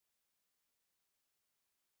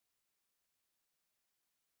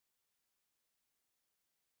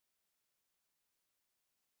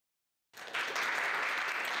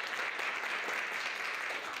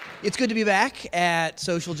It's good to be back at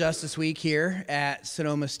Social Justice Week here at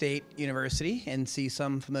Sonoma State University and see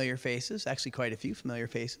some familiar faces, actually quite a few familiar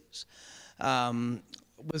faces.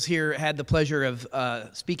 Was here, had the pleasure of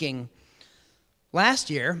speaking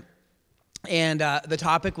last year, and the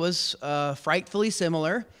topic was frightfully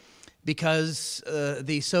similar because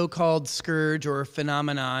the so-called scourge or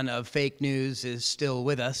phenomenon of fake news is still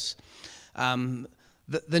with us.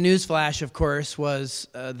 The news flash, of course, was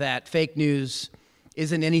that fake news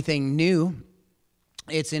isn't anything new.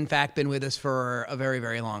 It's in fact been with us for a very,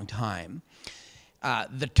 very long time.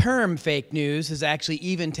 The term fake news has actually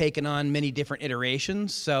even taken on many different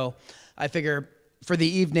iterations, so I figure for the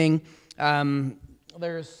evening,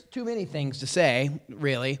 there's too many things to say,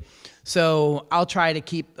 really, so I'll try to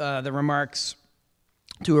keep the remarks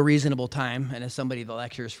to a reasonable time, and as somebody that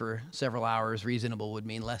lectures for several hours, reasonable would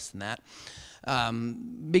mean less than that.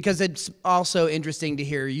 Because it's also interesting to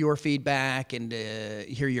hear your feedback and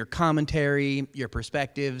hear your commentary, your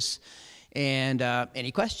perspectives, and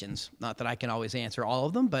any questions. Not that I can always answer all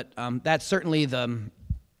of them, but that's certainly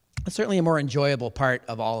a more enjoyable part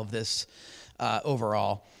of all of this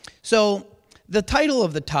overall. So the title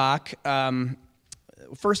of the talk,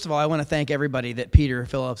 first of all, I want to thank everybody that Peter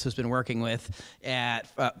Phillips has been working with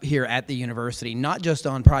here at the university, not just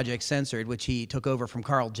on Project Censored, which he took over from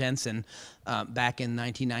Carl Jensen back in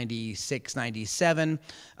 1996-97.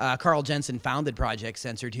 Carl Jensen founded Project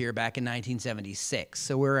Censored here back in 1976,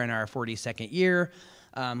 so we're in our 42nd year.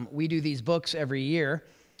 We do these books every year.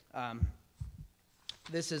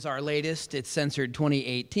 This is our latest. It's Censored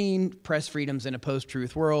 2018, Press Freedoms in a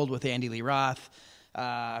Post-Truth World with Andy Lee Roth.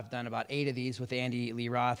 I've done about 8 of these with Andy Lee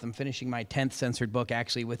Roth. I'm finishing my 10th censored book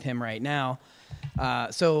actually with him right now.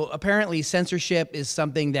 So apparently censorship is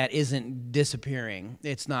something that isn't disappearing.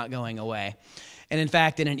 It's not going away. And in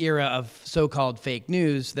fact, in an era of so-called fake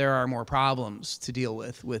news, there are more problems to deal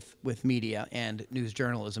with media and news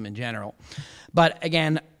journalism in general. But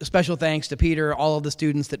again, special thanks to Peter, all of the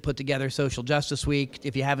students that put together Social Justice Week.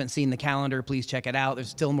 If you haven't seen the calendar, please check it out. There's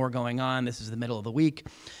still more going on. This is the middle of the week,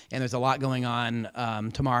 and there's a lot going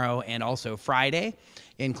on tomorrow and also Friday,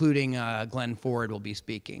 including Glenn Ford will be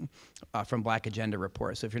speaking from Black Agenda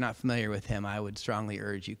Report. So if you're not familiar with him, I would strongly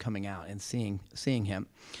urge you coming out and seeing him.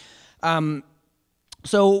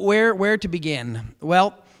 So where to begin?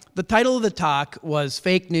 Well, the title of the talk was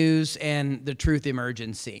Fake News and the Truth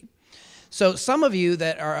Emergency. So some of you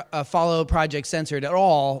that are follow Project Censored at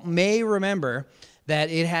all may remember that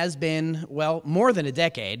it has been, well, more than a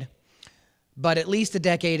decade, but at least a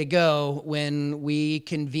decade ago when we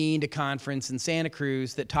convened a conference in Santa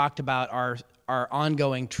Cruz that talked about our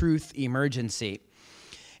ongoing truth emergency.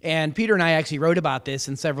 And Peter and I actually wrote about this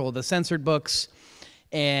in several of the censored books,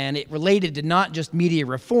 and it related to not just media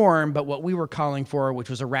reform, but what we were calling for, which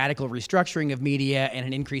was a radical restructuring of media and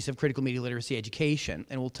an increase of critical media literacy education,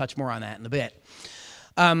 and we'll touch more on that in a bit.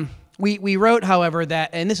 We wrote, however, that,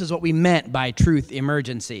 and this is what we meant by truth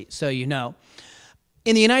emergency, so you know.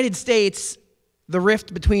 In the United States, the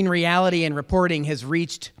rift between reality and reporting has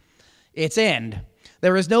reached its end.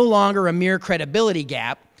 There is no longer a mere credibility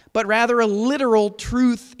gap, but rather a literal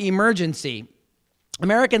truth emergency.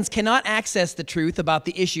 Americans cannot access the truth about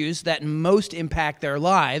the issues that most impact their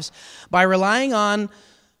lives by relying on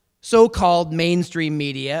so-called mainstream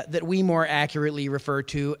media that we more accurately refer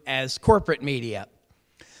to as corporate media.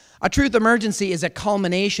 A truth emergency is a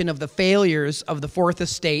culmination of the failures of the Fourth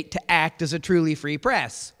Estate to act as a truly free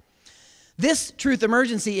press. This truth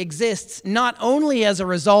emergency exists not only as a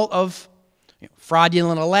result of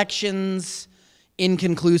fraudulent elections,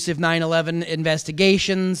 inconclusive 9/11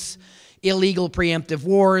 investigations, illegal preemptive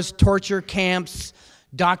wars, torture camps,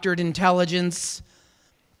 doctored intelligence,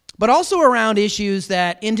 but also around issues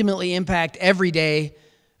that intimately impact everyday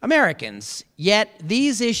Americans. Yet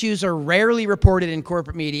these issues are rarely reported in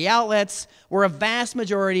corporate media outlets where a vast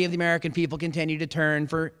majority of the American people continue to turn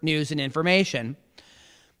for news and information.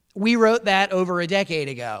 We wrote that over a decade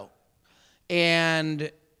ago.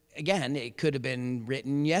 And again, it could have been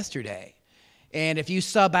written yesterday. And if you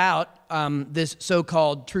sub out this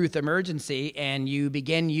so-called truth emergency and you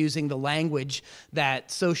begin using the language that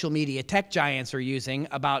social media tech giants are using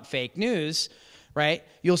about fake news, right,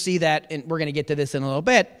 you'll see that, and we're going to get to this in a little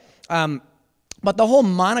bit, but the whole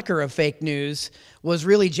moniker of fake news was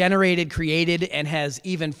really generated, created, and has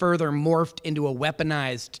even further morphed into a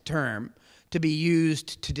weaponized term to be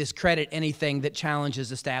used to discredit anything that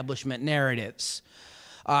challenges establishment narratives.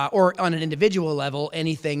 Or on an individual level,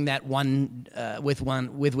 anything that with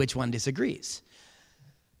which one disagrees.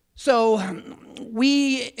 So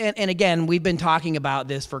and again, we've been talking about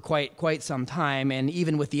this for quite some time, and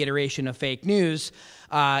even with the iteration of fake news,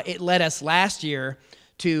 it led us last year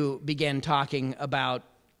to begin talking about,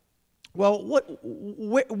 well,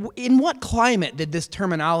 in what climate did this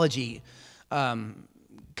terminology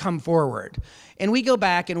come forward? And we go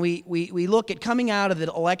back and we look at coming out of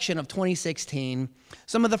the election of 2016,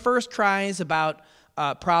 some of the first cries about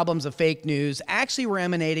problems of fake news actually were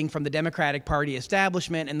emanating from the Democratic Party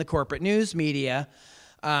establishment and the corporate news media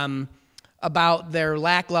about their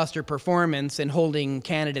lackluster performance in holding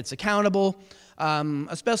candidates accountable,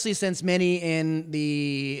 especially since many in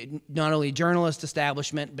the not only journalist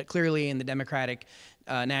establishment, but clearly in the Democratic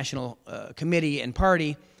National Committee and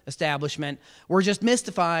Party establishment were just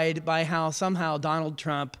mystified by how somehow Donald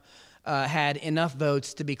Trump had enough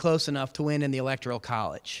votes to be close enough to win in the Electoral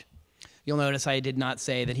College. You'll notice I did not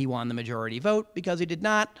say that he won the majority vote, because he did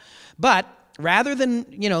not. But rather than,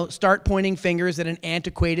 start pointing fingers at an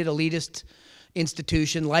antiquated elitist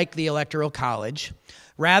institution like the Electoral College,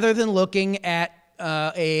 rather than looking at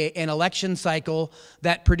an election cycle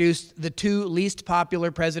that produced the two least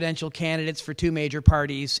popular presidential candidates for two major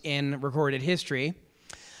parties in recorded history,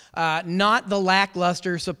 not the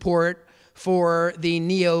lackluster support for the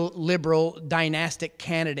neoliberal dynastic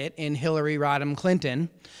candidate in Hillary Rodham Clinton.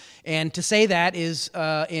 And to say that is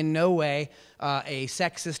in no way a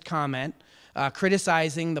sexist comment.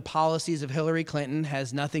 Criticizing the policies of Hillary Clinton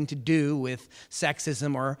has nothing to do with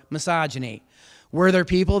sexism or misogyny. Were there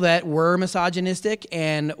people that were misogynistic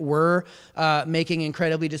and were making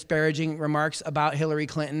incredibly disparaging remarks about Hillary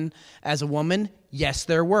Clinton as a woman? Yes,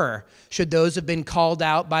 there were. Should those have been called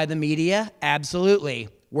out by the media? Absolutely.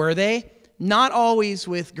 Were they? Not always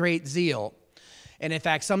with great zeal. And in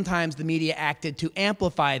fact, sometimes the media acted to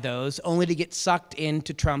amplify those, only to get sucked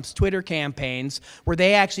into Trump's Twitter campaigns, where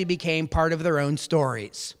they actually became part of their own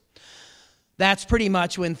stories. That's pretty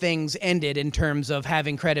much when things ended in terms of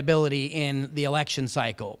having credibility in the election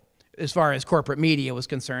cycle, as far as corporate media was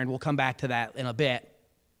concerned. We'll come back to that in a bit.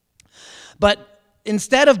 But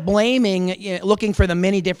instead of blaming, looking for the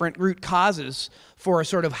many different root causes for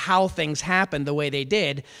sort of how things happened the way they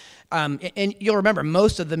did, and you'll remember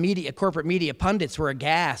most of the media, corporate media pundits were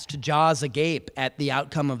aghast, jaws agape at the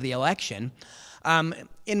outcome of the election.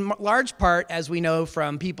 In large part, as we know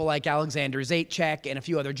from people like Alexander Zaitchik and a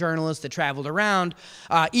few other journalists that traveled around,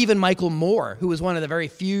 even Michael Moore, who was one of the very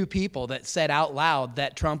few people that said out loud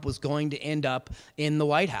that Trump was going to end up in the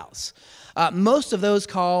White House. Most of those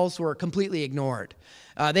calls were completely ignored.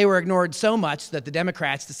 They were ignored so much that the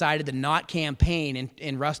Democrats decided to not campaign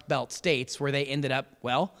in Rust Belt states, where they ended up,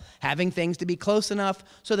 well, having things to be close enough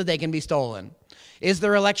so that they can be stolen. Is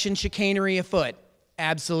there election chicanery afoot?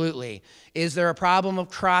 Absolutely. Is there a problem of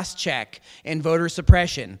cross-check and voter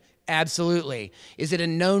suppression? Absolutely. Is it a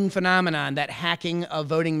known phenomenon that hacking of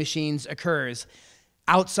voting machines occurs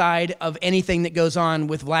outside of anything that goes on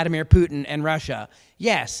with Vladimir Putin and Russia?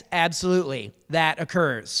 Yes, absolutely. That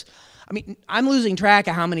occurs. I mean, I'm losing track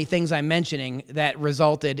of how many things I'm mentioning that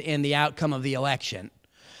resulted in the outcome of the election.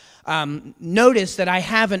 Notice that I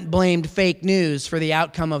haven't blamed fake news for the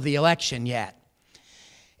outcome of the election yet.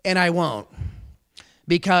 And I won't.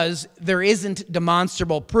 Because there isn't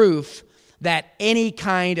demonstrable proof that any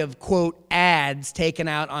kind of, quote, ads taken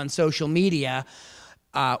out on social media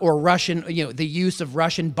or Russian, the use of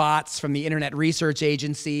Russian bots from the Internet Research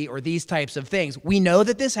Agency or these types of things. We know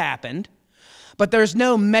that this happened, but there's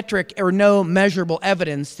no metric or no measurable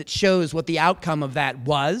evidence that shows what the outcome of that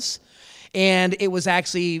was. And it was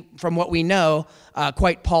actually, from what we know,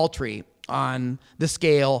 quite paltry on the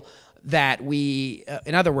scale that we,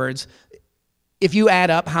 in other words, if you add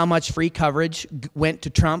up how much free coverage went to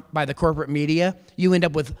Trump by the corporate media, you end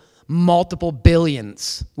up with multiple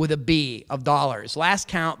billions, with a B, of dollars. Last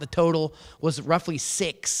count, the total was roughly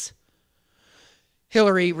 6.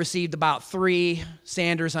 Hillary received about 3,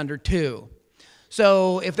 Sanders under 2.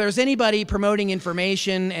 So if there's anybody promoting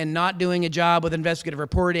information and not doing a job with investigative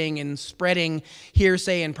reporting and spreading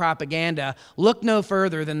hearsay and propaganda, look no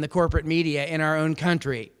further than the corporate media in our own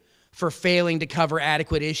country for failing to cover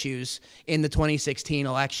adequate issues in the 2016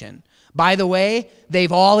 election. By the way,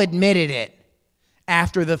 they've all admitted it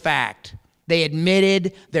after the fact. They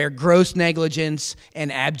admitted their gross negligence and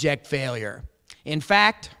abject failure. In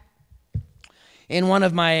fact, in one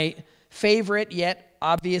of my favorite yet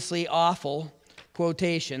obviously awful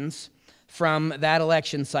quotations from that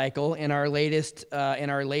election cycle in our latest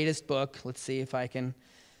book, let's see if I can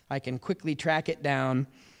quickly track it down.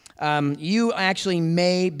 You actually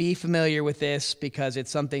may be familiar with this because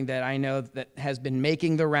it's something that I know that has been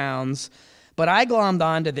making the rounds, but I glommed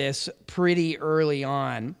onto this pretty early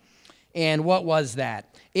on. And what was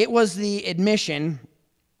that? It was the admission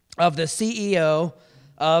of the CEO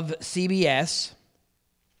of CBS,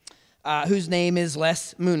 whose name is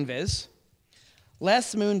Les Moonves,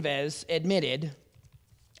 Les Moonves admitted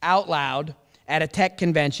out loud at a tech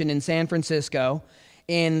convention in San Francisco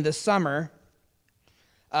in the summer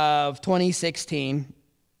of 2016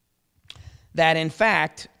 that, in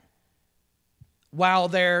fact, while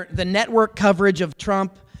the network coverage of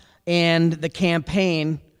Trump and the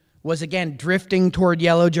campaign was, again, drifting toward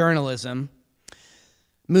yellow journalism,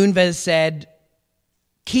 Moonves said,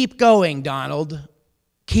 "Keep going, Donald.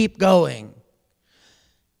 Keep going.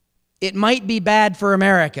 It might be bad for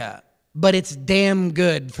America, but it's damn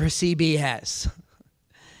good for CBS."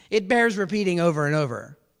 It bears repeating over and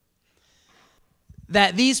over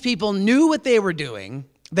that these people knew what they were doing,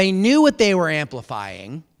 they knew what they were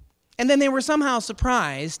amplifying, and then they were somehow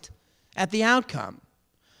surprised at the outcome.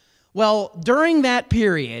 Well, during that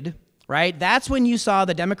period, right, that's when you saw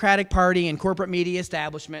the Democratic Party and corporate media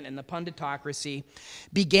establishment and the punditocracy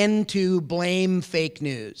begin to blame fake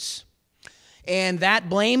news. And that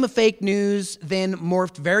blame of fake news then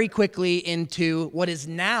morphed very quickly into what is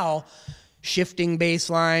now shifting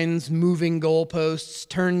baselines, moving goalposts,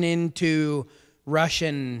 turned into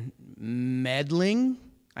Russian meddling.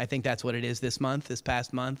 I think that's what it is this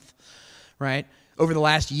past month, right? Over the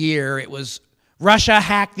last year, it was Russia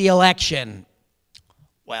hacked the election.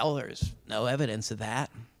 Well, there's no evidence of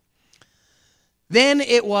that. Then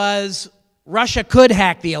it was Russia could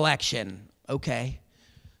hack the election. Okay.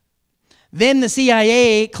 Then the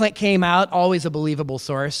CIA came out, always a believable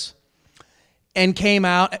source, and came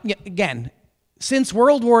out, again, since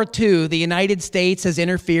World War II, the United States has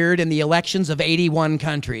interfered in the elections of 81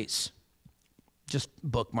 countries. Just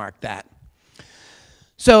bookmark that.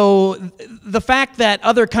 So the fact that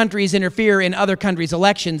other countries interfere in other countries'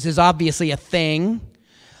 elections is obviously a thing.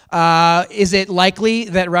 Is it likely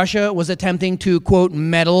that Russia was attempting to, quote,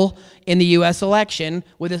 meddle in the U.S. election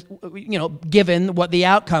with, given what the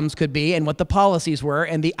outcomes could be and what the policies were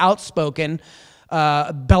and the outspoken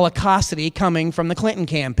bellicosity coming from the Clinton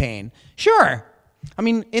campaign? Sure. I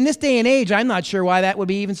mean, in this day and age, I'm not sure why that would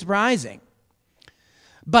be even surprising.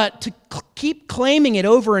 But to keep claiming it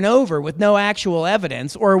over and over with no actual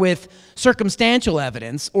evidence, or with circumstantial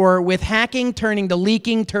evidence, or with hacking turning to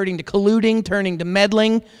leaking, turning to colluding, turning to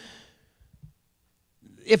meddling,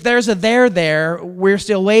 if there's a there, we're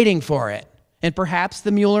still waiting for it. And perhaps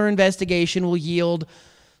the Mueller investigation will yield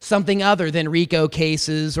something other than RICO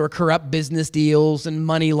cases or corrupt business deals and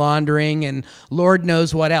money laundering and Lord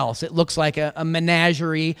knows what else. It looks like a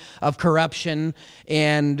menagerie of corruption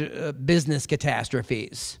and business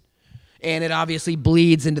catastrophes. And it obviously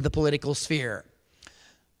bleeds into the political sphere.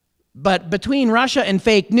 But between Russia and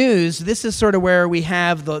fake news, this is sort of where we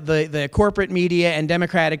have the corporate media and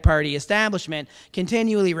Democratic Party establishment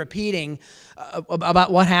continually repeating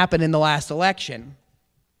about what happened in the last election.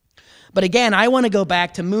 But again, I want to go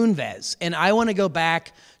back to Moonves, and I want to go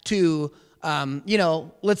back to,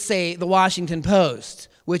 let's say the Washington Post,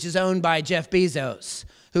 which is owned by Jeff Bezos,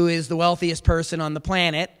 who is the wealthiest person on the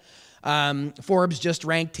planet. Forbes just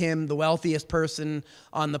ranked him the wealthiest person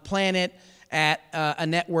on the planet at a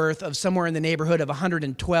net worth of somewhere in the neighborhood of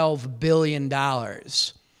 $112 billion.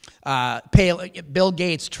 Bill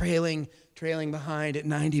Gates trailing behind at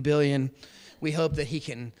 $90 billion. We hope that he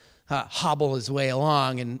can hobble his way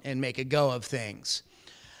along and make a go of things.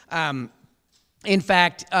 In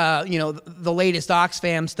fact, the latest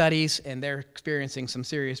Oxfam studies, and they're experiencing some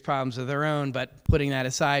serious problems of their own, but putting that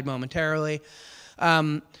aside momentarily,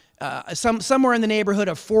 somewhere in the neighborhood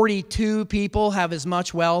of 42 people have as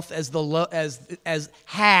much wealth as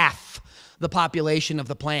half the population of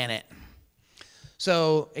the planet.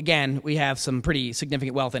 So again, we have some pretty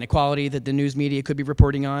significant wealth inequality that the news media could be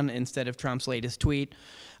reporting on instead of Trump's latest tweet.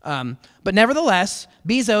 But nevertheless,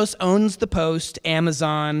 Bezos owns the Post,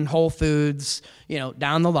 Amazon, Whole Foods,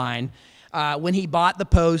 down the line. When he bought the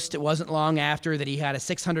Post, it wasn't long after that he had a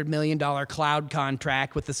 $600 million cloud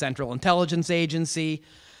contract with the Central Intelligence Agency.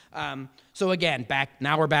 So again,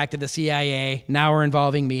 now we're back to the CIA. Now we're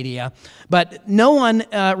involving media, but no one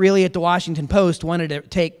really at the Washington Post wanted to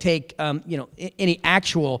take any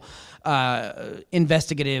actual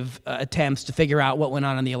investigative attempts to figure out what went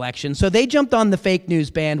on in the election. So they jumped on the fake news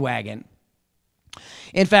bandwagon.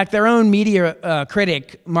 In fact, their own media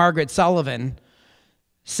critic, Margaret Sullivan,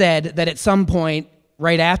 said that at some point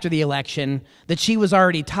right after the election that she was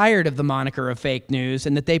already tired of the moniker of fake news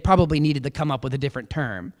and that they probably needed to come up with a different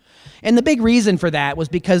term. And the big reason for that was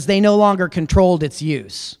because they no longer controlled its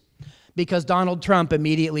use. Because Donald Trump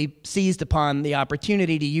immediately seized upon the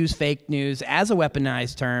opportunity to use fake news as a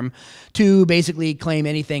weaponized term to basically claim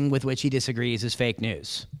anything with which he disagrees as fake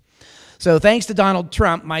news. So thanks to Donald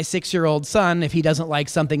Trump, my 6-year-old son, if he doesn't like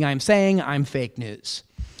something I'm saying, I'm fake news.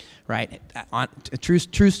 Right?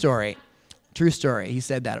 True story. True story. He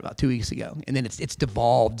said that about 2 weeks ago, and then it's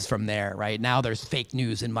devolved from there. Right now, there's fake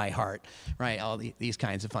news in my heart. Right, all these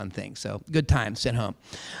kinds of fun things. So good times at home.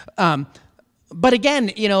 But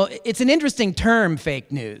again, it's an interesting term,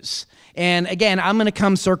 fake news. And again, I'm going to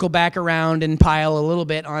come circle back around and pile a little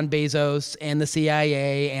bit on Bezos and the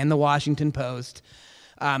CIA and the Washington Post,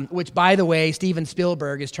 which, by the way, Steven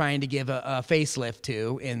Spielberg is trying to give a facelift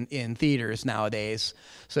to in theaters nowadays.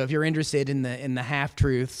 So if you're interested in the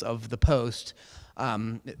half-truths of the post-truth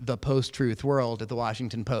world at the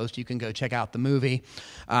Washington Post, you can go check out the movie.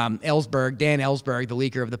 Dan Ellsberg, the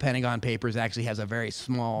leaker of the Pentagon Papers, actually has a very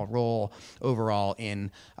small role overall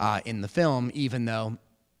in the film, even though,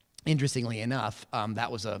 interestingly enough,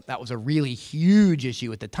 that was a really huge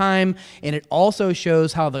issue at the time, and it also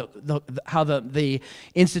shows how the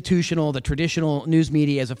institutional, the traditional news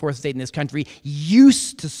media as a fourth estate in this country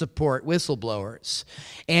used to support whistleblowers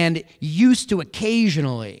and used to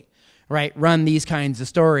occasionally, right, run these kinds of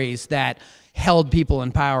stories that held people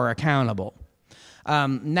in power accountable.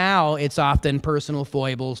 Now it's often personal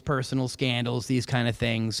foibles, personal scandals, these kind of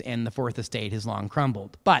things, and the fourth estate has long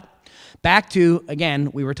crumbled. But back to,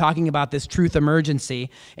 again, we were talking about this truth emergency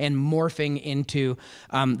and morphing into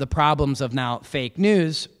the problems of now fake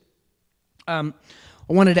news. I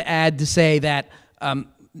wanted to add to say that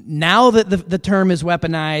now that the term is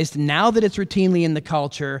weaponized, now that it's routinely in the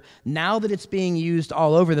culture, now that it's being used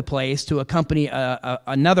all over the place to accompany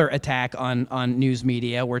another attack on news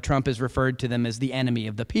media where Trump has referred to them as the enemy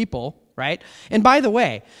of the people, right? And by the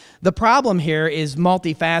way, the problem here is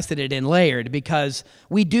multifaceted and layered because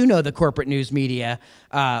we do know the corporate news media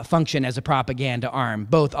function as a propaganda arm,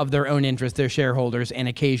 both of their own interest, their shareholders, and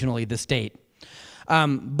occasionally the state.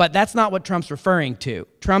 But that's not what Trump's referring to.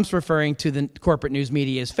 Trump's referring to the corporate news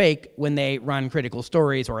media as fake when they run critical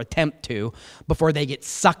stories or attempt to before they get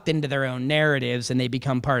sucked into their own narratives and they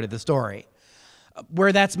become part of the story.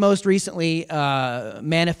 Where that's most recently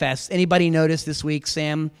manifest, anybody notice this week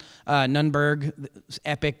Sam Nunberg's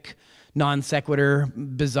epic non sequitur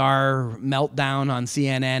bizarre meltdown on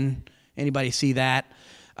CNN? Anybody see that?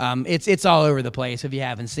 It's all over the place if you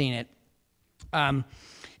haven't seen it.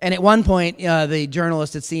 And at one point, the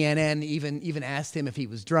journalist at CNN even asked him if he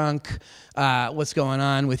was drunk, what's going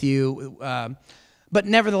on with you? But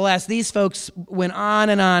nevertheless, these folks went on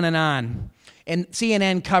and on and on. And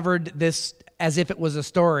CNN covered this as if it was a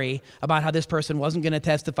story about how this person wasn't going to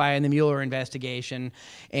testify in the Mueller investigation,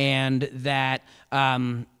 and that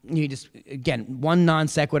you just, again, one non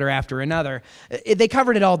sequitur after another. They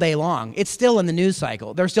covered it all day long. It's still in the news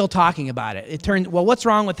cycle. They're still talking about it. It turned, well, what's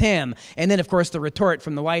wrong with him? And then, of course, the retort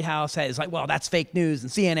from the White House is like, well, that's fake news,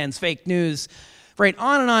 and CNN's fake news. Right,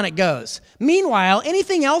 on and on it goes. Meanwhile,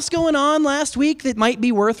 anything else going on last week that might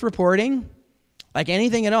be worth reporting? Like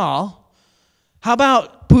anything at all? How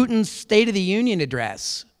about Putin's State of the Union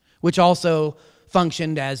address, which also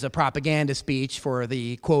functioned as a propaganda speech for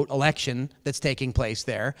the, quote, election that's taking place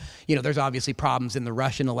there? You know, there's obviously problems in the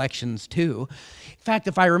Russian elections, too. In fact,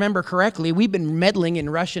 if I remember correctly, we've been meddling in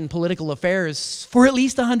Russian political affairs for at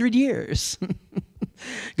least 100 years.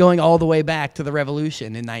 Going all the way back to the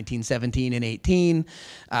revolution in 1917 and 18,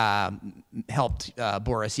 helped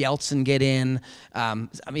Boris Yeltsin get in. I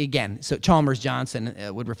mean, again, so Chalmers Johnson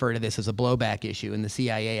would refer to this as a blowback issue, and the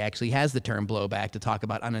CIA actually has the term blowback to talk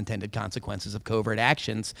about unintended consequences of covert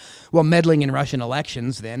actions. Well, meddling in Russian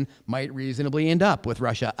elections then might reasonably end up with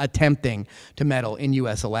Russia attempting to meddle in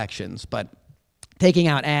U.S. elections. But taking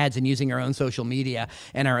out ads and using our own social media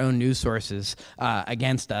and our own news sources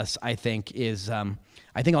against us, I think, is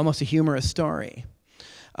almost a humorous story.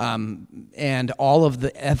 And all of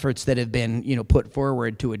the efforts that have been, put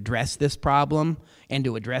forward to address this problem and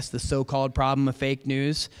to address the so-called problem of fake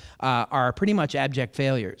news are pretty much abject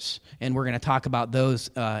failures. And we're going to talk about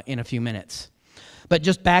those in a few minutes. But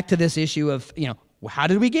just back to this issue of, how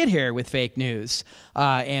did we get here with fake news?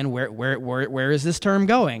 And where is this term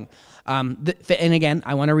going? And again,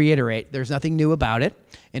 I want to reiterate, there's nothing new about it.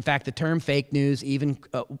 In fact, the term fake news even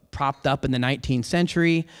propped up in the 19th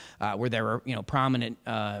century, where there were, prominent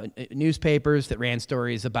newspapers that ran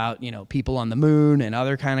stories about, people on the moon and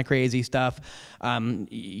other kind of crazy stuff.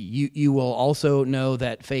 You will also know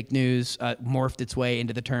that fake news morphed its way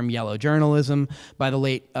into the term yellow journalism by the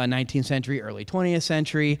late 19th century, early 20th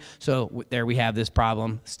century. So there we have this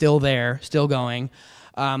problem, still there, still going.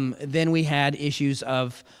 Then we had issues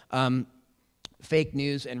of fake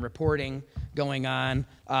news and reporting going on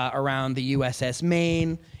around the USS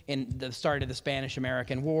Maine in the start of the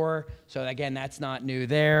Spanish-American War. So again, that's not new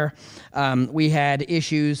there. We had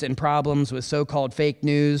issues and problems with so-called fake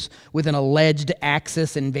news with an alleged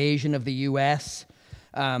Axis invasion of the U.S.,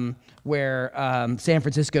 where San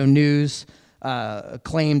Francisco News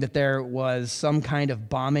claimed that there was some kind of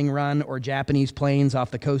bombing run or Japanese planes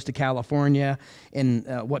off the coast of California in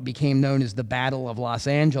what became known as the Battle of Los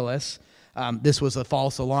Angeles. This was a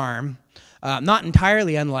false alarm. Not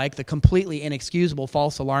entirely unlike the completely inexcusable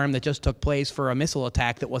false alarm that just took place for a missile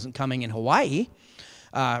attack that wasn't coming in Hawaii.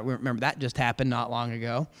 Remember, that just happened not long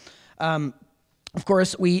ago. Of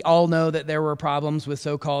course, we all know that there were problems with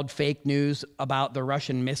so-called fake news about the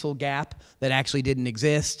Russian missile gap that actually didn't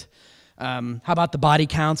exist. How about the body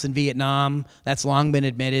counts in Vietnam? That's long been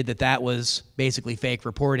admitted that that was basically fake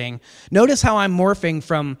reporting. Notice how I'm morphing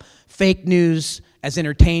from fake news as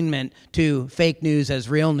entertainment to fake news as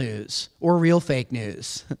real news, or real fake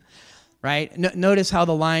news, right? Notice how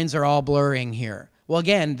the lines are all blurring here. Well,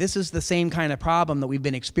 again, this is the same kind of problem that we've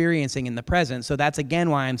been experiencing in the present, so that's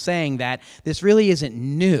again why I'm saying that this really isn't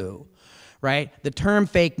new, right? The term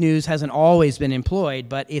fake news hasn't always been employed,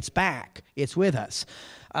 but it's back. It's with us.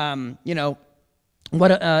 You know,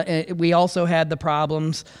 we also had the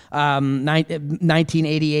problems,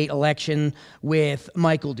 1988 election with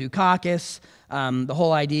Michael Dukakis, the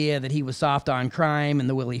whole idea that he was soft on crime and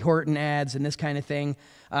the Willie Horton ads and this kind of thing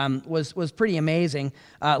was pretty amazing.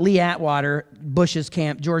 Lee Atwater,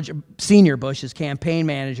 George Senior Bush's campaign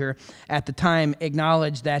manager at the time,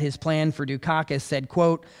 acknowledged that his plan for Dukakis said,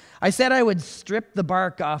 quote, "I said I would strip the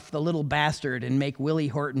bark off the little bastard and make Willie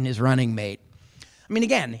Horton his running mate." I mean,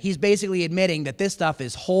 again, he's basically admitting that this stuff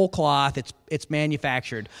is whole cloth, it's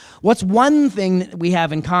manufactured. What's one thing that we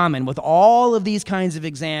have in common with all of these kinds of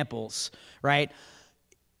examples, right?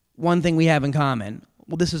 One thing we have in common,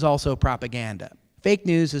 well, this is also propaganda. Fake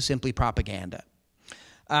news is simply propaganda.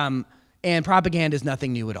 And propaganda is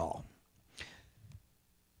nothing new at all.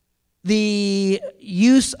 The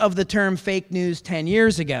use of the term fake news 10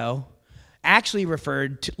 years ago actually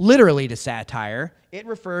referred literally to satire. It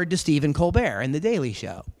referred to Stephen Colbert and The Daily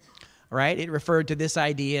Show, right? It referred to this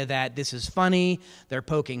idea that this is funny, they're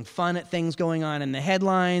poking fun at things going on in the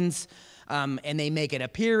headlines, and they make it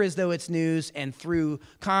appear as though it's news, and through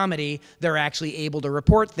comedy, they're actually able to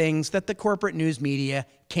report things that the corporate news media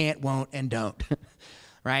can't, won't, and don't,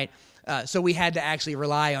 right? So we had to actually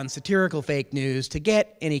rely on satirical fake news to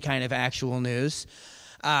get any kind of actual news.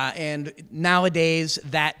 And nowadays,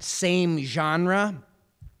 that same genre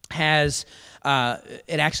has,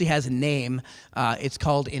 it actually has a name. It's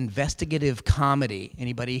called investigative comedy.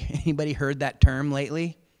 Anybody heard that term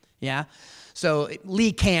lately? Yeah? So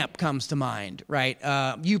Lee Camp comes to mind, right?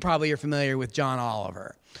 You probably are familiar with John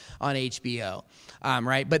Oliver on HBO,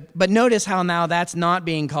 right? But notice how now that's not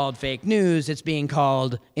being called fake news, it's being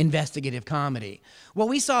called investigative comedy. Well,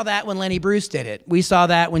 we saw that when Lenny Bruce did it. We saw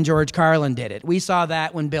that when George Carlin did it. We saw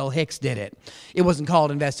that when Bill Hicks did it. It wasn't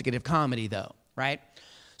called investigative comedy, though, right?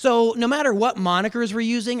 So no matter what monikers we're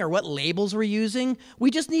using or what labels we're using, we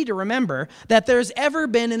just need to remember that there's ever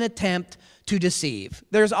been an attempt to deceive.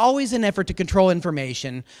 There's always an effort to control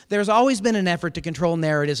information. There's always been an effort to control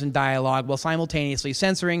narratives and dialogue while simultaneously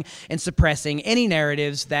censoring and suppressing any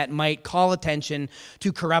narratives that might call attention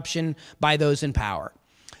to corruption by those in power.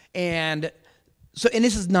 And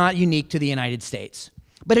this is not unique to the United States.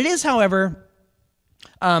 But it is, however,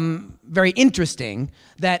 very interesting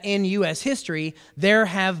that in U.S. history, there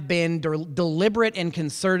have been deliberate and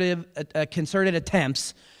concerted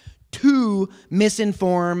attempts to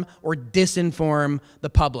misinform or disinform the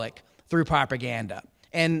public through propaganda.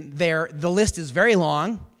 And the list is very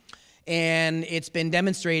long, and it's been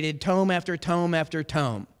demonstrated tome after tome after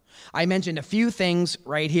tome. I mentioned a few things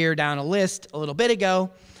right here down a list a little bit ago,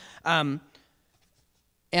 and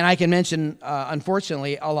I can mention,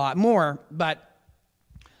 unfortunately, a lot more, but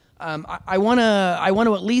I want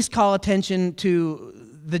to at least call attention to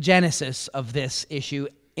the genesis of this issue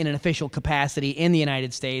in an official capacity in the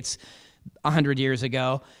United States 100 years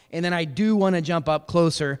ago. And then I do want to jump up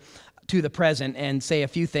closer to the present and say a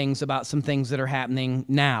few things about some things that are happening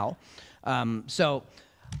now. So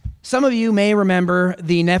some of you may remember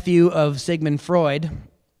the nephew of Sigmund Freud,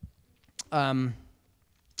 Edward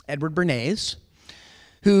Bernays,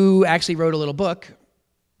 who actually wrote a little book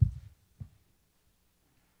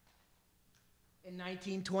in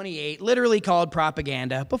 1928, literally called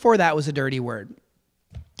Propaganda. Before that was a dirty word.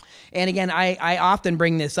 And again, I often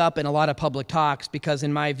bring this up in a lot of public talks because,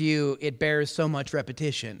 in my view, it bears so much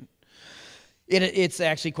repetition. It's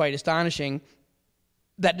actually quite astonishing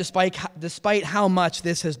that despite how much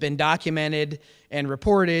this has been documented and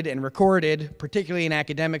reported and recorded, particularly in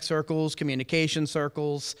academic circles, communication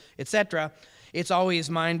circles, etc., it's always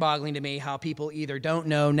mind-boggling to me how people either don't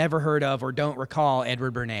know, never heard of, or don't recall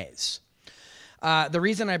Edward Bernays. The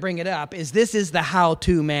reason I bring it up is this is the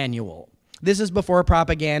how-to manual. This is before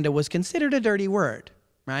propaganda was considered a dirty word,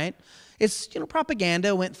 right? It's,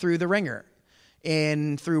 propaganda went through the ringer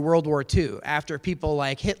through World War II, after people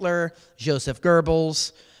like Hitler, Joseph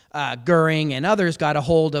Goebbels, Goering, and others got a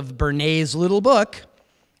hold of Bernays' little book.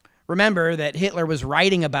 Remember that Hitler was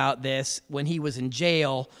writing about this when he was in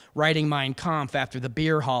jail, writing Mein Kampf after the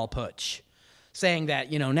beer hall putsch, saying that,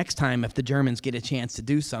 next time if the Germans get a chance to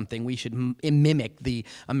do something, we should mimic the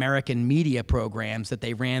American media programs that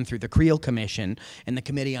they ran through the Creel Commission and the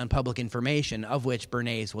Committee on Public Information, of which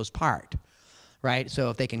Bernays was part, right? So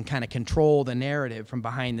if they can kind of control the narrative from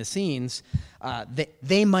behind the scenes,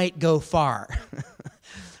 they might go far,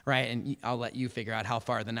 right? And I'll let you figure out how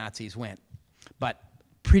far the Nazis went, but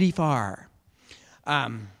pretty far.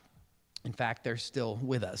 In fact, they're still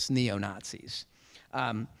with us, neo-Nazis.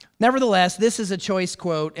 Nevertheless, this is a choice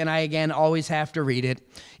quote, and I, again, always have to read it.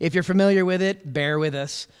 If you're familiar with it, bear with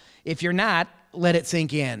us. If you're not, let it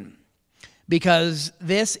sink in. Because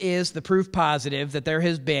this is the proof positive that there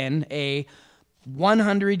has been a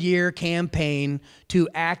 100-year campaign to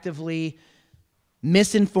actively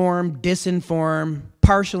misinform, disinform,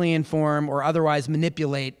 partially inform, or otherwise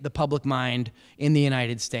manipulate the public mind in the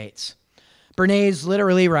United States. Bernays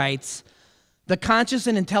literally writes, "The conscious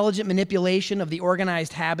and intelligent manipulation of the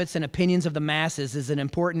organized habits and opinions of the masses is an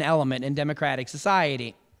important element in democratic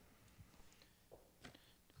society."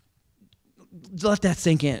 Let that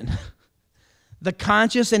sink in. The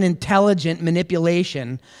conscious and intelligent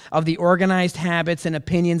manipulation of the organized habits and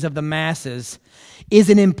opinions of the masses is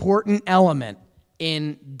an important element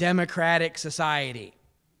in democratic society.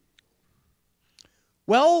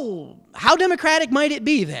 Well, how democratic might it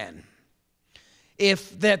be then?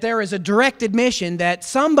 If that there is a direct admission that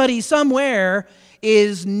somebody somewhere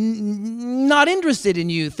is not interested in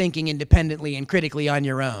you thinking independently and critically on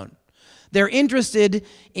your own. They're interested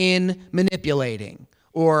in manipulating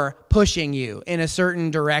or pushing you in a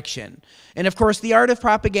certain direction. And of course, the art of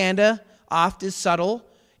propaganda oft is subtle,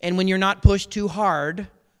 and when you're not pushed too hard,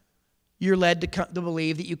 you're led to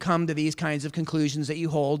believe that you come to these kinds of conclusions that you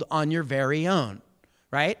hold on your very own,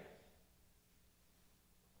 right?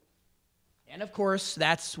 And of course,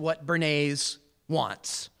 that's what Bernays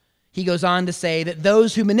wants. He goes on to say that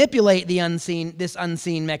those who manipulate this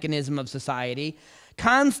unseen mechanism of society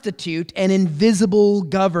constitute an invisible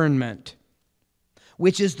government,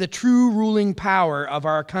 which is the true ruling power of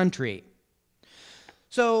our country.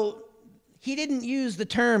 So he didn't use the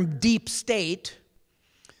term deep state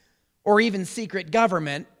or even secret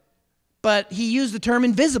government, but he used the term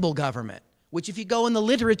invisible government, which if you go in the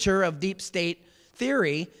literature of deep state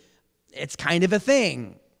theory, it's kind of a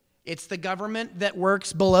thing. It's the government that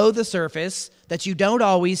works below the surface that you don't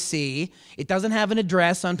always see. It doesn't have an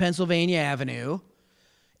address on Pennsylvania Avenue.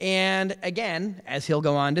 And again, as he'll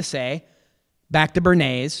go on to say, back to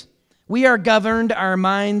Bernays, we are governed, our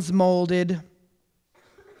minds molded,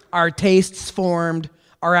 our tastes formed,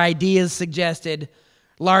 our ideas suggested,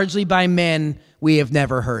 largely by men we have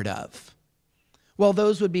never heard of. Well,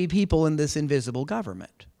 those would be people in this invisible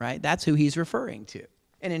government, right? That's who he's referring to.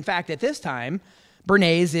 And in fact, at this time,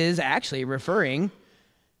 Bernays is actually referring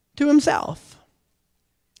to himself.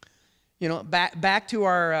 Back to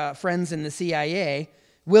our friends in the CIA,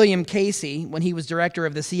 William Casey, when he was director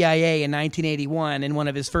of the CIA in 1981, in one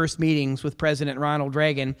of his first meetings with President Ronald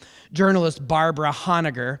Reagan, journalist Barbara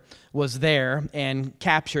Honegger was there and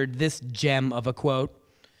captured this gem of a quote.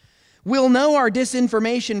 "We'll know our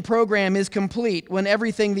disinformation program is complete when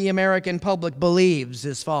everything the American public believes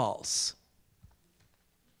is false."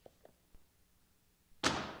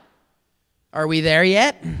 Are we there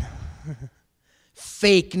yet?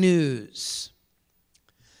 Fake news.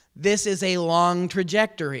 This is a long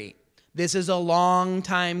trajectory. This is a long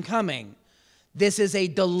time coming. This is a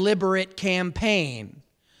deliberate campaign.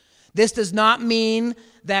 This does not mean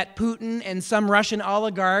that Putin and some Russian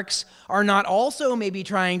oligarchs are not also maybe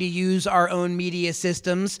trying to use our own media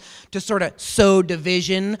systems to sort of sow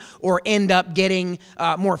division or end up getting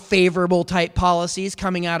more favorable type policies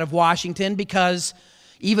coming out of Washington, because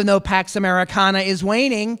even though Pax Americana is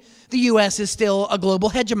waning, the U.S. is still a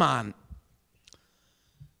global hegemon.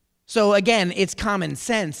 So again, it's common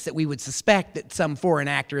sense that we would suspect that some foreign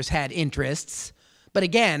actors had interests. But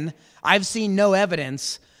again, I've seen no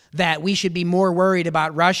evidence that we should be more worried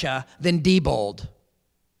about Russia than Diebold,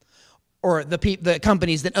 or the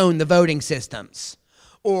companies that own the voting systems,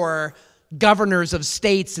 or governors of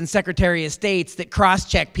states and secretary of states that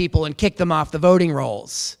cross-check people and kick them off the voting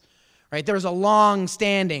rolls. Right? There's a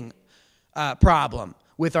long-standing problem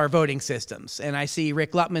with our voting systems. And I see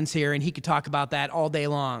Rick Lutman's here, and he could talk about that all day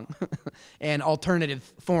long, and alternative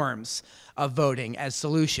forms of voting as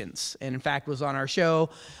solutions. And in fact, was on our show,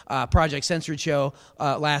 Project Censored show,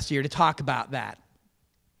 last year to talk about that.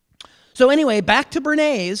 So anyway, back to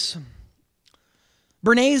Bernays.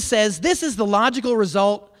 Bernays says, this is the logical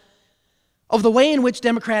result of the way in which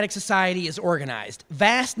democratic society is organized.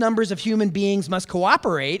 Vast numbers of human beings must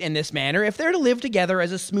cooperate in this manner if they're to live together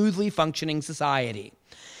as a smoothly functioning society.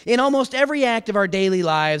 In almost every act of our daily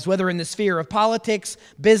lives, whether in the sphere of politics,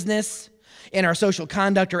 business, in our social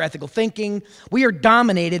conduct or ethical thinking, we are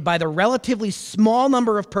dominated by the relatively small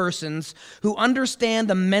number of persons who understand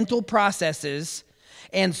the mental processes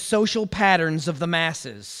and social patterns of the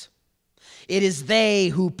masses. It is they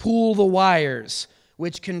who pull the wires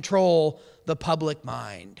which control the public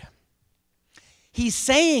mind. He's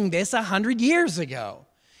saying this 100 years ago.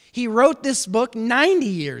 He wrote this book 90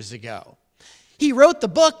 years ago. He wrote the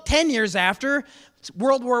book 10 years after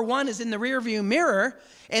World War I is in the rearview mirror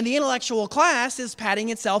and the intellectual class is patting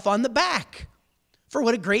itself on the back for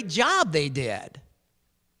what a great job they did.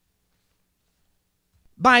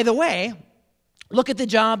 By the way, look at the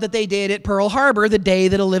job that they did at Pearl Harbor, the day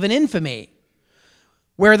that'll live in infamy,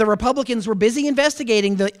 where the Republicans were busy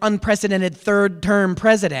investigating the unprecedented third-term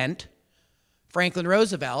president, Franklin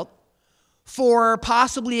Roosevelt, for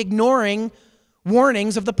possibly ignoring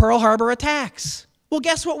warnings of the Pearl Harbor attacks. Well,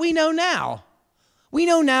 guess what we know now? We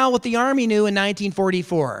know now what the Army knew in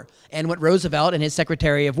 1944 and what Roosevelt and his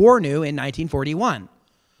Secretary of War knew in 1941,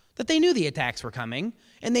 that they knew the attacks were coming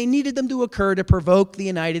and they needed them to occur to provoke the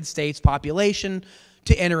United States population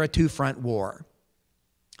to enter a two-front war.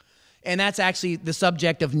 And that's actually the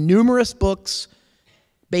subject of numerous books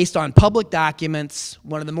based on public documents,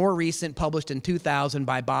 one of the more recent published in 2000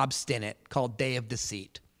 by Bob Stinnett called Day of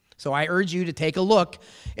Deceit. So I urge you to take a look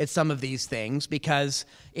at some of these things because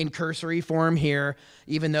in cursory form here,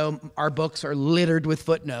 even though our books are littered with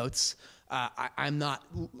footnotes, I'm not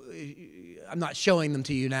showing them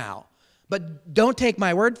to you now. But don't take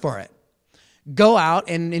my word for it. Go out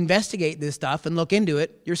and investigate this stuff and look into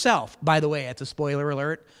it yourself. By the way, it's a spoiler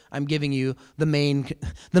alert. I'm giving you the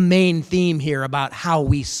main theme here about how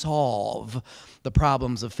we solve the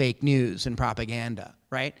problems of fake news and propaganda,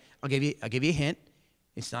 right? I'll give you a hint.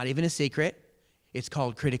 It's not even a secret. It's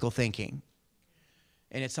called critical thinking.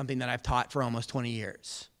 And it's something that I've taught for almost 20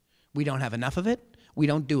 years. We don't have enough of it. We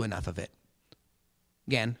don't do enough of it.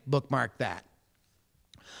 Again, bookmark that.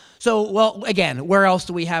 So, well, again, where else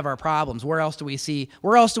do we have our problems? Where else do we see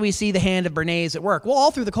the hand of Bernays at work? Well,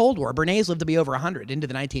 all through the Cold War. Bernays lived to be over 100 into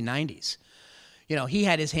the 1990s. You know, he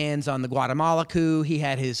had his hands on the Guatemala coup. He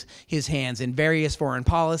had his hands in various foreign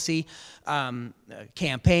policy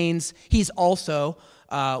campaigns. He's also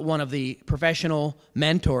one of the professional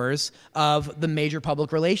mentors of the major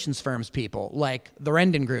public relations firms people, like the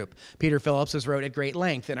Rendon Group. Peter Phillips has wrote at great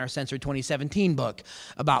length in our Censored 2017 book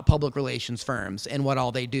about public relations firms and what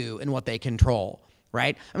all they do and what they control,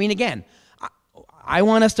 right? I mean, again, I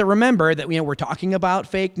want us to remember that, you know, we're talking about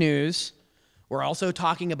fake news. We're also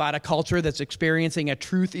talking about a culture that's experiencing a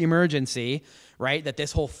truth emergency, right? That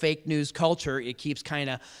this whole fake news culture, it keeps kind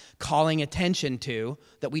of calling attention to,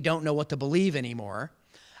 that we don't know what to believe anymore.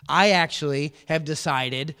 I actually have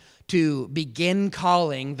decided to begin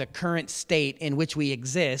calling the current state in which we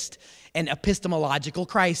exist an epistemological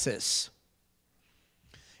crisis.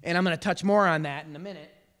 And I'm going to touch more on that in a minute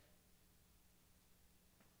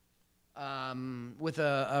with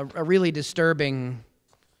a really disturbing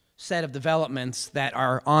set of developments that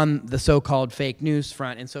are on the so-called fake news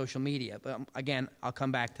front in social media. But again, I'll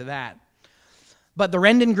come back to that. But the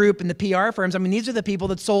Rendon Group and the PR firms, I mean, these are the people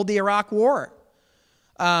that sold the Iraq War.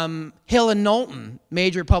 Hill and Knowlton,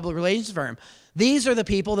 major public relations firm. These are the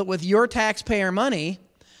people that with your taxpayer money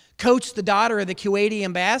coached the daughter of the Kuwaiti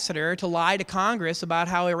ambassador to lie to Congress about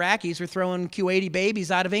how Iraqis were throwing Kuwaiti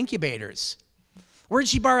babies out of incubators. Where did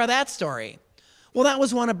she borrow that story? Well, that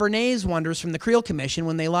was one of Bernays' wonders from the Creel Commission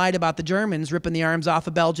when they lied about the Germans ripping the arms off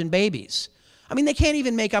of Belgian babies. I mean, they can't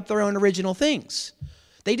even make up their own original things.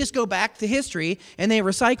 They just go back to history and they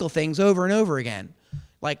recycle things over and over again,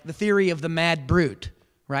 like the theory of the mad brute,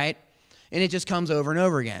 right? And it just comes over and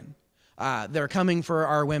over again. They're coming for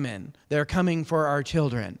our women. They're coming for our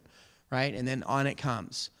children, right? And then on it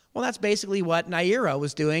comes. Well, that's basically what Naira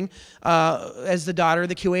was doing as the daughter of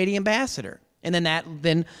the Kuwaiti ambassador. And then that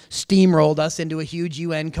steamrolled us into a huge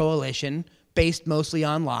UN coalition based mostly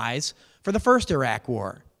on lies for the first Iraq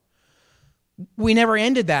War. We never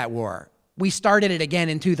ended that war. We started it again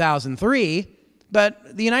in 2003,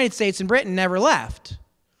 but the United States and Britain never left,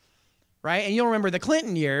 right? And you'll remember the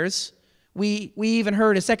Clinton years. We even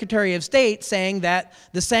heard a Secretary of State saying that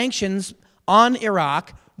the sanctions on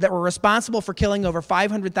Iraq that were responsible for killing over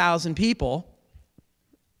 500,000 people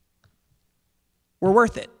were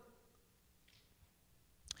worth it.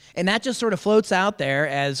 And that just sort of floats out there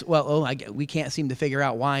as, well, we can't seem to figure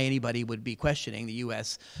out why anybody would be questioning the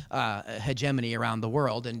U.S. Hegemony around the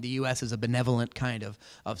world, and the U.S. is a benevolent kind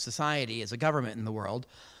of society as a government in the world.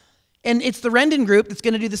 And it's the Rendon Group that's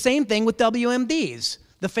going to do the same thing with WMDs,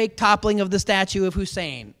 the fake toppling of the statue of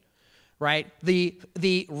Hussein, right?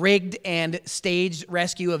 The rigged and staged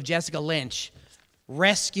rescue of Jessica Lynch,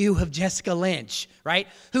 right?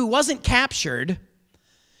 Who wasn't captured.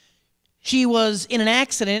 She was in an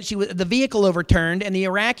accident. The vehicle overturned, and the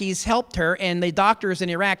Iraqis helped her, and the doctors in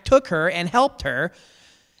Iraq took her and helped her.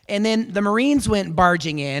 And then the Marines went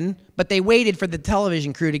barging in, but they waited for the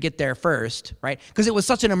television crew to get there first, right? Because it was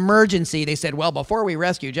such an emergency. They said, well, before we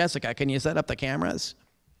rescue Jessica, can you set up the cameras?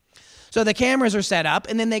 So the cameras are set up,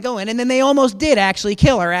 and then they go in, and then they almost did actually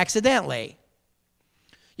kill her accidentally.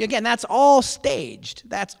 Again, that's all staged.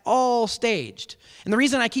 That's all staged. And the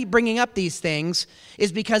reason I keep bringing up these things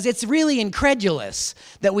is because it's really incredulous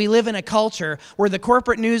that we live in a culture where the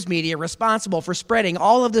corporate news media responsible for spreading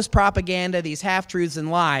all of this propaganda, these half-truths and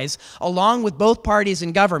lies, along with both parties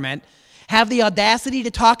in government, have the audacity to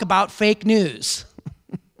talk about fake news,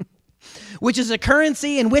 which is a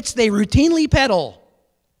currency in which they routinely peddle.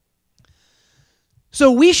 So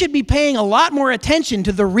we should be paying a lot more attention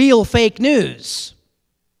to the real fake news.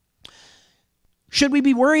 Should we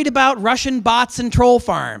be worried about Russian bots and troll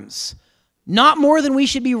farms? Not more than we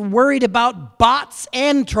should be worried about bots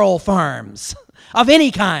and troll farms of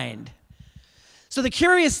any kind. So the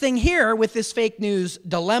curious thing here with this fake news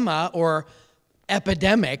dilemma or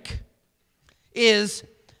epidemic is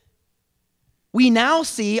we now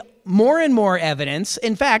see more and more evidence.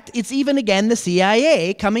 In fact, it's even again the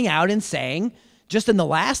CIA coming out and saying, just in the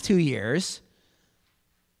last 2 years,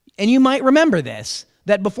 and you might remember this,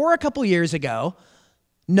 that before a couple years ago,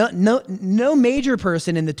 no major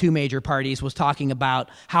person in the two major parties was talking about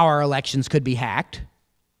how our elections could be hacked.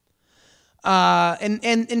 And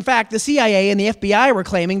in fact, the CIA and the FBI were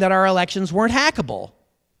claiming that our elections weren't hackable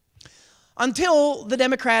until the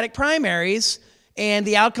Democratic primaries and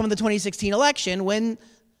the outcome of the 2016 election, when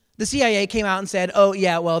the CIA came out and said, oh,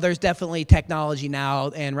 yeah, well, there's definitely technology now,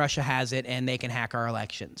 and Russia has it, and they can hack our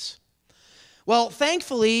elections. Well,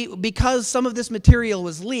 thankfully, because some of this material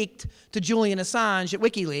was leaked to Julian Assange at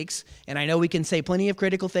WikiLeaks, and I know we can say plenty of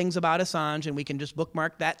critical things about Assange, and we can just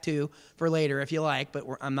bookmark that too for later if you like, but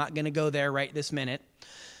I'm not going to go there right this minute.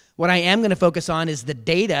 What I am going to focus on is the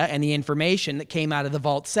data and the information that came out of the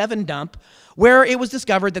Vault 7 dump, where it was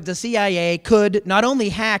discovered that the CIA could not only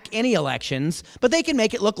hack any elections, but they can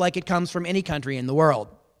make it look like it comes from any country in the world.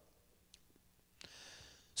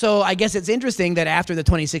 So I guess it's interesting that after the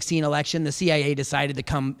 2016 election, the CIA decided to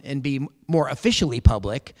come and be more officially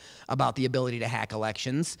public about the ability to hack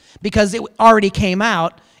elections, because it already came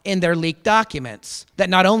out in their leaked documents that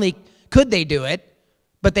not only could they do it,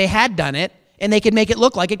 but they had done it, and they could make it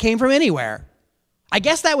look like it came from anywhere. I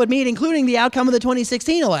guess that would mean including the outcome of the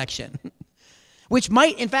 2016 election, which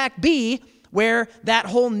might in fact be where that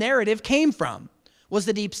whole narrative came from, was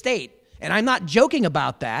the deep state. And I'm not joking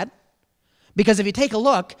about that. Because if you take a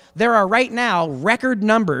look, there are right now record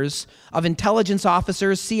numbers of intelligence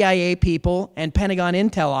officers, CIA people, and Pentagon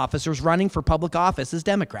intel officers running for public office as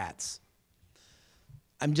Democrats.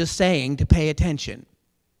 I'm just saying to pay attention.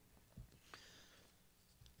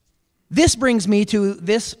 This brings me to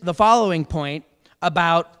the following point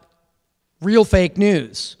about real fake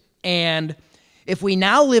news. And if we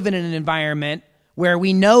now live in an environment where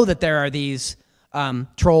we know that there are these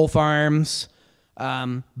troll farms,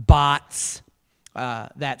 bots,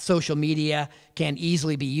 that social media can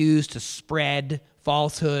easily be used to spread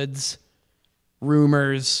falsehoods,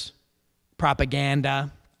 rumors,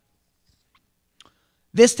 propaganda.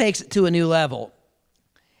 This takes it to a new level.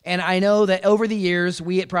 And I know that over the years,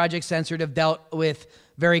 we at Project Censored have dealt with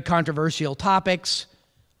very controversial topics,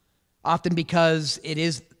 often because it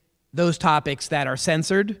is those topics that are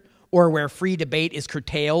censored or where free debate is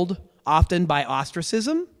curtailed, often by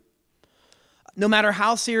ostracism. No matter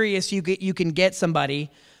how serious you can get somebody,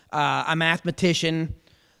 a mathematician,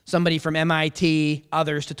 somebody from MIT,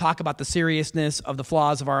 others, to talk about the seriousness of the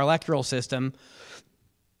flaws of our electoral system,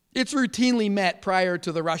 it's routinely met prior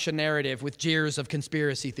to the Russia narrative with jeers of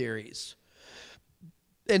conspiracy theories.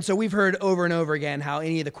 And so we've heard over and over again how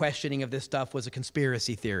any of the questioning of this stuff was a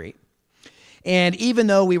conspiracy theory. And even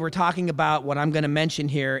though we were talking about what I'm going to mention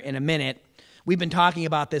here in a minute, we've been talking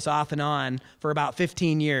about this off and on for about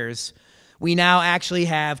 15 years. We now actually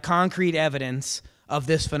have concrete evidence of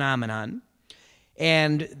this phenomenon.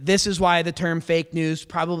 And this is why the term fake news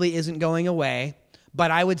probably isn't going away.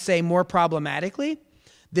 But I would say more problematically,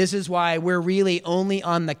 this is why we're really only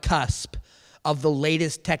on the cusp of the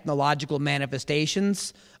latest technological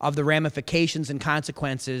manifestations of the ramifications and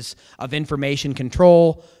consequences of information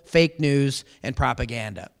control, fake news, and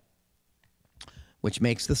propaganda. Which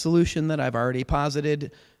makes the solution that I've already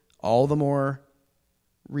posited all the more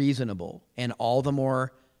reasonable and all the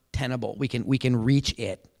more tenable. We can reach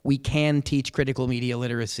it. We can teach critical media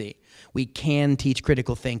literacy. We can teach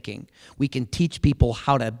critical thinking. We can teach people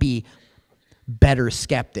how to be better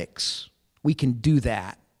skeptics. We can do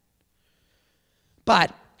that.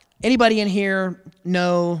 But anybody in here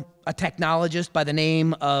know a technologist by the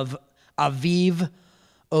name of Aviv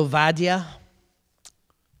Ovadia?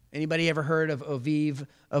 Anybody ever heard of Aviv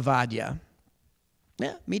Ovadia?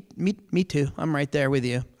 Yeah, me too. I'm right there with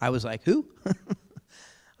you. I was like, who?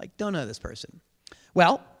 Like, don't know this person.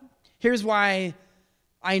 Well, here's why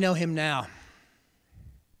I know him now.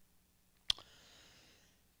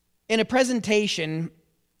 In a presentation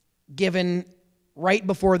given right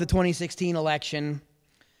before the 2016 election,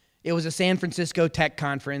 it was a San Francisco tech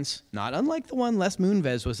conference, not unlike the one Les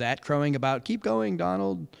Moonves was at, crowing about, keep going,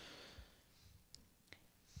 Donald.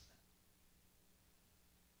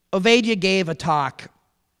 Ovadia gave a talk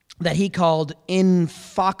that he called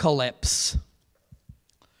Infocalypse,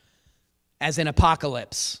 as in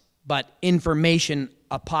apocalypse, but information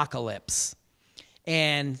apocalypse.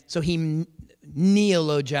 And so he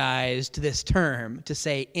neologized this term to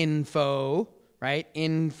say info, right?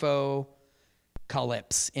 Infocalypse,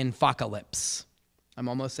 infocalypse. I'm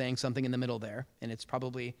almost saying something in the middle there, and it's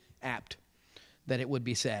probably apt that it would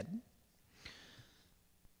be said.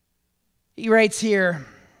 He writes here,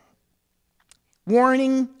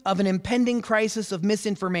 warning of an impending crisis of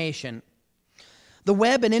misinformation. The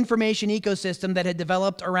web and information ecosystem that had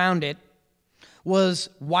developed around it was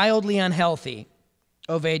wildly unhealthy,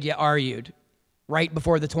 Ovadia argued, right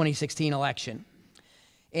before the 2016 election.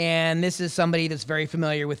 And this is somebody that's very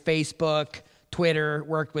familiar with Facebook, Twitter,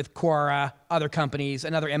 worked with Quora, other companies,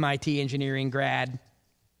 another MIT engineering grad.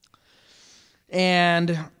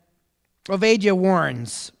 And Ovadia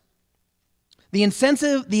warns, the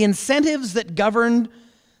incentives that governed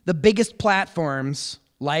the biggest platforms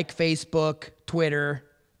like Facebook, Twitter,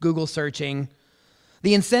 Google searching,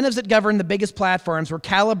 the incentives that governed the biggest platforms were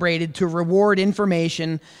calibrated to reward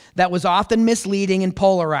information that was often misleading and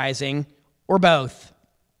polarizing, or both.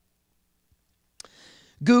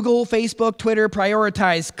 Google, Facebook, Twitter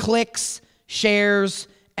prioritized clicks, shares,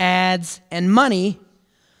 ads, and money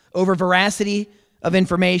over veracity of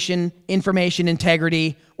information, information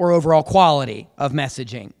integrity, or overall quality of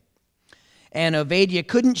messaging. And Ovadia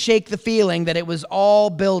couldn't shake the feeling that it was all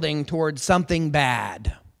building towards something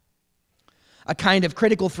bad, a kind of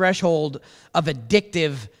critical threshold of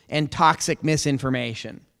addictive and toxic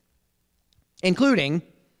misinformation, including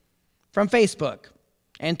from Facebook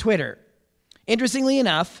and Twitter. Interestingly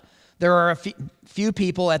enough, there are a few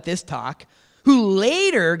people at this talk who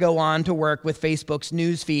later go on to work with Facebook's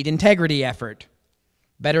newsfeed integrity effort.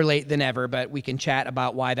 Better late than ever, but we can chat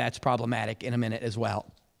about why that's problematic in a minute as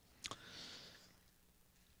well.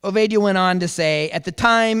 Ovadia went on to say, at the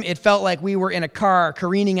time, it felt like we were in a car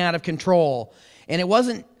careening out of control. And it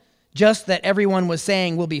wasn't just that everyone was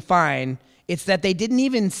saying we'll be fine. It's that they didn't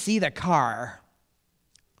even see the car.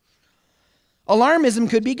 Alarmism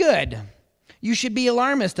could be good. You should be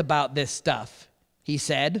alarmist about this stuff, he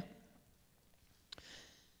said,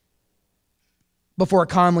 before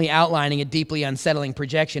calmly outlining a deeply unsettling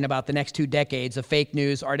projection about the next 2 decades of fake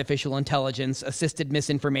news, artificial intelligence, assisted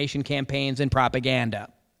misinformation campaigns, and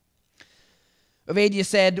propaganda. Ovadia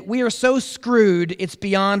said, we are so screwed, it's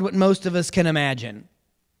beyond what most of us can imagine.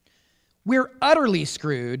 We're utterly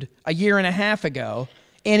screwed a year and a half ago,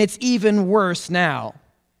 and it's even worse now.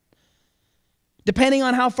 Depending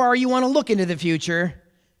on how far you want to look into the future,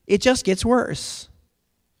 it just gets worse.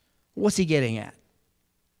 What's he getting at?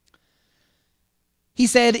 He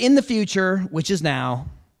said, in the future, which is now,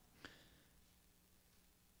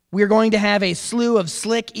 we're going to have a slew of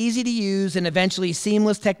slick, easy to use, and eventually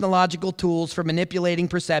seamless technological tools for manipulating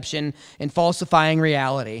perception and falsifying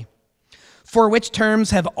reality, for which terms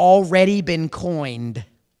have already been coined.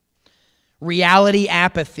 Reality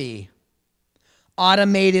apathy,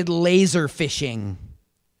 automated laser fishing,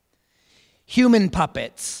 human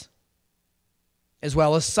puppets, as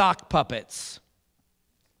well as sock puppets.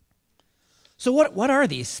 So what are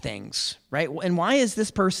these things, right? And why is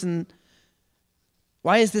this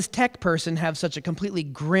tech person have such a completely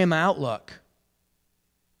grim outlook?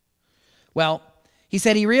 Well, he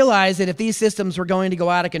said he realized that if these systems were going to go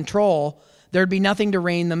out of control, there'd be nothing to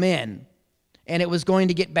rein them in, and it was going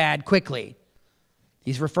to get bad quickly.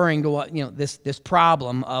 He's referring to what, this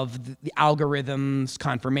problem of the algorithms,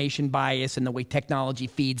 confirmation bias, and the way technology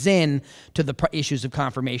feeds in to the issues of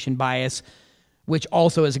confirmation bias, which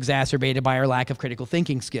also is exacerbated by our lack of critical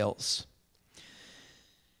thinking skills.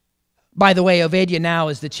 By the way, Ovadia now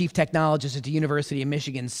is the chief technologist at the University of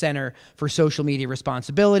Michigan Center for Social Media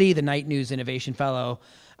Responsibility, the Knight News Innovation Fellow,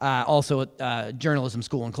 also at Journalism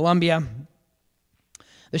School in Columbia.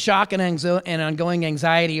 The shock and ongoing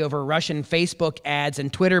anxiety over Russian Facebook ads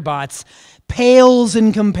and Twitter bots pales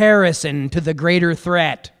in comparison to the greater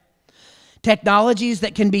threat. Technologies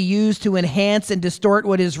that can be used to enhance and distort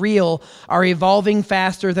what is real are evolving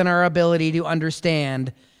faster than our ability to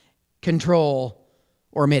understand, control,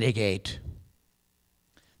 or mitigate.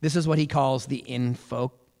 This is what he calls the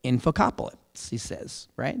infocalypse, he says,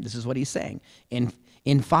 right? This is what he's saying,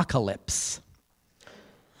 infocalypse.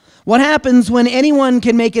 What happens when anyone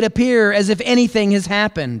can make it appear as if anything has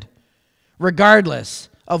happened, regardless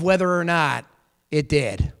of whether or not it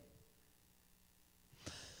did?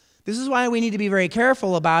 This is why we need to be very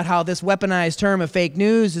careful about how this weaponized term of fake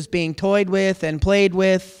news is being toyed with and played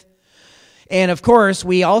with. And of course,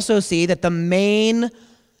 we also see that the main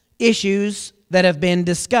issues that have been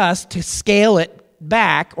discussed to scale it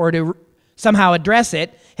back or to somehow address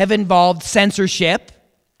it have involved censorship,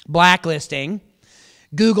 blacklisting.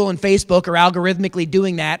 Google and Facebook are algorithmically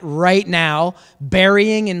doing that right now,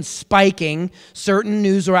 burying and spiking certain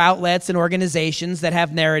news outlets and organizations that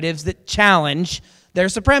have narratives that challenge their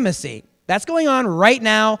supremacy. That's going on right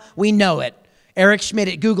now. We know it. Eric Schmidt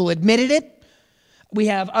at Google admitted it. We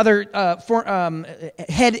have other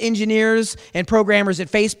head engineers and programmers at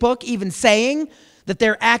Facebook even saying that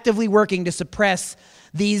they're actively working to suppress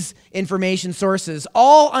these information sources,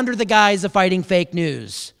 all under the guise of fighting fake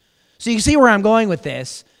news. So you see where I'm going with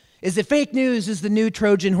this, is that fake news is the new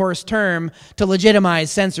Trojan horse term to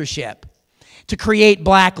legitimize censorship, to create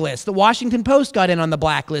blacklists. The Washington Post got in on the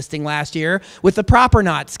blacklisting last year with the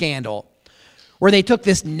Propernaut scandal, where they took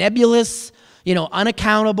this nebulous,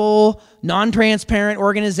 unaccountable, non-transparent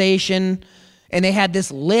organization, and they had this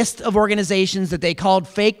list of organizations that they called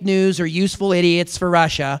fake news or useful idiots for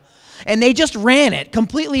Russia, and they just ran it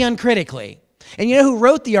completely uncritically. And you know who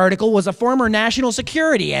wrote the article was a former national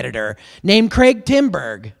security editor named Craig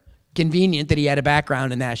Timberg. Convenient that he had a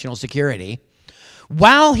background in national security.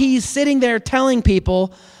 While he's sitting there telling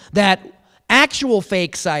people that actual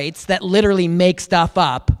fake sites that literally make stuff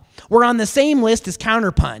up were on the same list as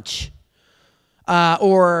Counterpunch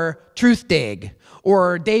or Truthdig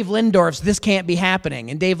or Dave Lindorf's This Can't Be Happening.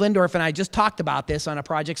 And Dave Lindorf and I just talked about this on a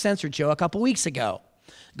Project Censored show a couple weeks ago.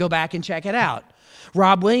 Go back and check it out.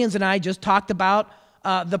 Rob Williams and I just talked about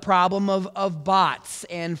the problem of bots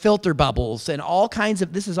and filter bubbles and all kinds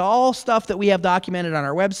of, this is all stuff that we have documented on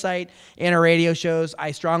our website and our radio shows.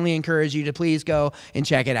 I strongly encourage you to please go and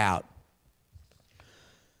check it out.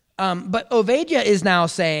 But Ovadia is now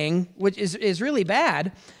saying, which is really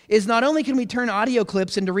bad, is not only can we turn audio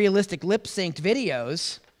clips into realistic lip-synced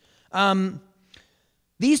videos,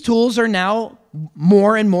 these tools are now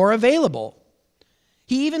more and more available.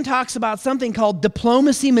 He even talks about something called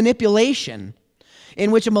diplomacy manipulation,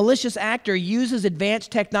 in which a malicious actor uses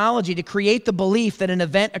advanced technology to create the belief that an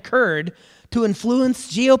event occurred to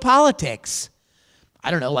influence geopolitics.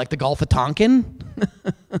 I don't know, like the Gulf of Tonkin?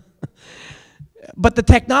 But the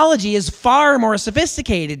technology is far more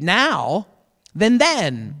sophisticated now than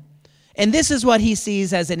then. And this is what he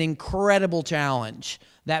sees as an incredible challenge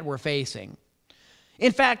that we're facing.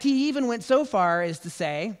 In fact, he even went so far as to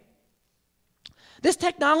say, this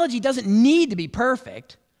technology doesn't need to be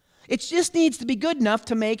perfect. It just needs to be good enough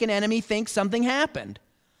to make an enemy think something happened,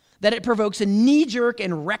 that it provokes a knee-jerk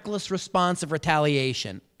and reckless response of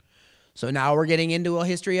retaliation. So now we're getting into a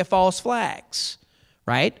history of false flags,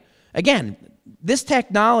 right? Again, this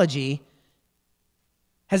technology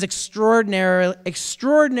has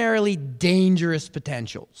extraordinarily dangerous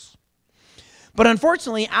potentials. But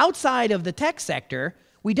unfortunately, outside of the tech sector,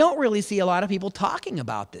 we don't really see a lot of people talking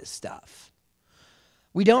about this stuff.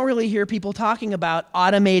 We don't really hear people talking about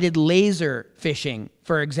automated laser fishing,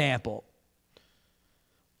 for example.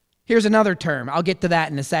 Here's another term. I'll get to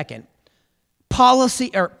that in a second.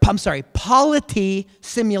 Polity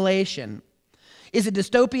simulation is a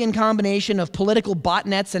dystopian combination of political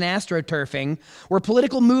botnets and astroturfing, where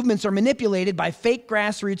political movements are manipulated by fake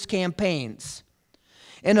grassroots campaigns.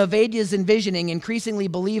 And Ovadia's envisioning increasingly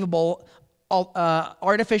believable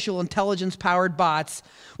artificial intelligence-powered bots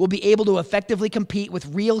will be able to effectively compete with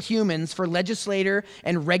real humans for legislator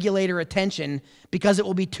and regulator attention because it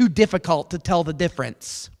will be too difficult to tell the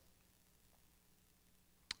difference.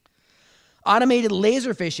 Automated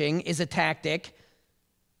laser fishing is a tactic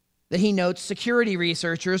that he notes security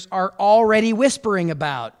researchers are already whispering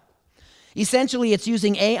about. Essentially, it's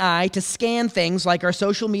using AI to scan things like our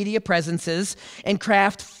social media presences and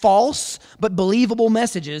craft false but believable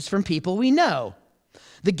messages from people we know.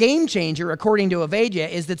 The game changer, according to Ovedja,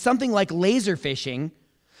 is that something like laser phishing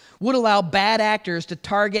would allow bad actors to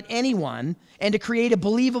target anyone and to create a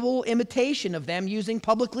believable imitation of them using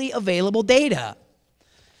publicly available data.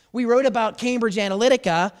 We wrote about Cambridge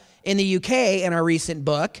Analytica in the UK in our recent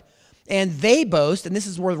book, and they boast, and this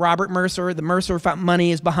is where Robert Mercer, the Mercer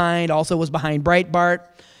money is behind, also was behind Breitbart.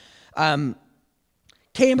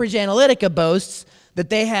 Cambridge Analytica boasts that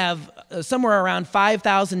they have somewhere around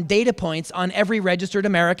 5,000 data points on every registered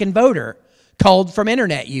American voter culled from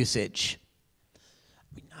internet usage.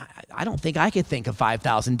 I don't think I could think of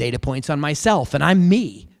 5,000 data points on myself, and I'm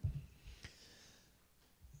me.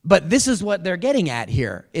 But this is what they're getting at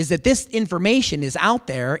here, is that this information is out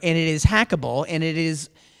there, and it is hackable, and it is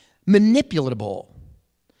manipulatable.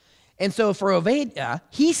 And so for Ovedja,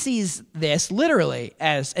 he sees this literally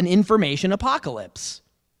as an information apocalypse.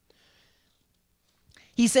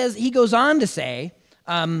 He goes on to say,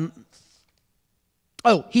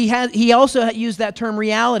 he also used that term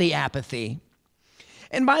reality apathy.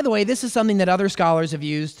 And by the way, this is something that other scholars have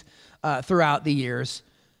used throughout the years.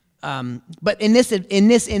 But in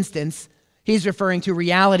this instance, he's referring to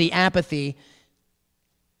reality apathy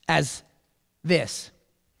as this.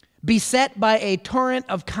 Beset by a torrent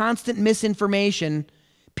of constant misinformation,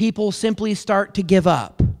 people simply start to give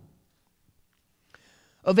up.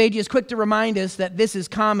 Ovedja is quick to remind us that this is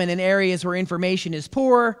common in areas where information is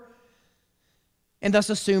poor and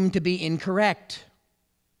thus assumed to be incorrect.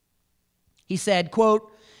 He said,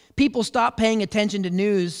 quote, "People stop paying attention to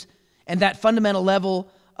news, and that fundamental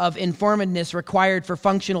level of informedness required for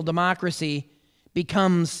functional democracy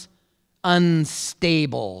becomes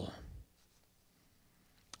unstable."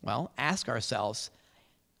 Well, ask ourselves,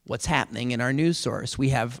 what's happening in our news source? We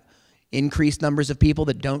have increased numbers of people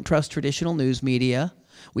that don't trust traditional news media.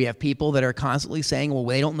 We have people that are constantly saying, well,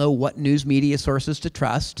 they don't know what news media sources to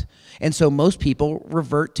trust. And so most people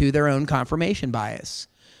revert to their own confirmation bias.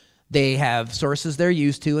 They have sources they're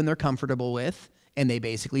used to and they're comfortable with, and they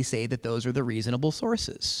basically say that those are the reasonable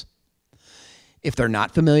sources. If they're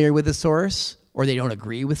not familiar with the source, or they don't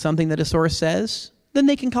agree with something that a source says, then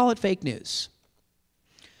they can call it fake news.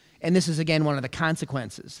 And this is, again, one of the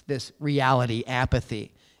consequences, this reality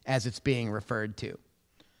apathy, as it's being referred to.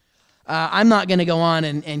 I'm not going to go on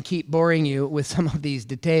and keep boring you with some of these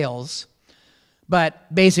details,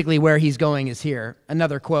 but basically where he's going is here.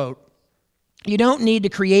 Another quote. "You don't need to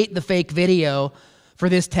create the fake video for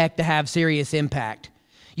this tech to have serious impact.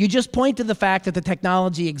 You just point to the fact that the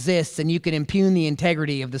technology exists and you can impugn the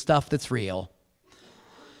integrity of the stuff that's real."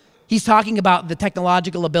 He's talking about the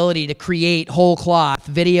technological ability to create whole cloth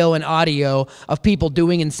video and audio of people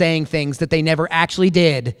doing and saying things that they never actually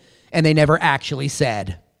did and they never actually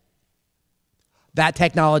said. That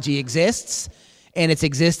technology exists, and it's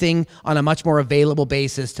existing on a much more available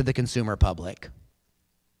basis to the consumer public.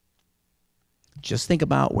 Just think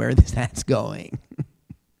about where that's going.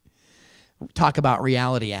 Talk about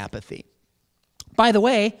reality apathy. By the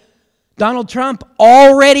way, Donald Trump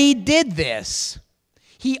already did this.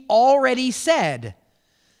 He already said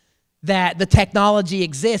that the technology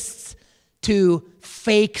exists to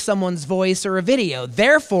fake someone's voice or a video.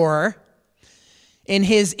 Therefore, in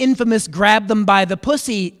his infamous grab them by the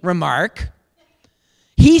pussy remark,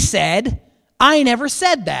 he said, "I never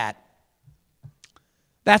said that."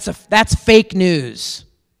 That's fake news.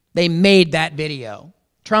 They made that video.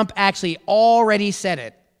 Trump actually already said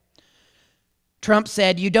it. Trump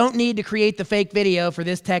said, "You don't need to create the fake video for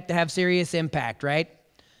this tech to have serious impact," right?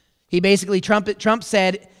 He basically, Trump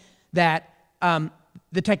said that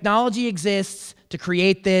the technology exists to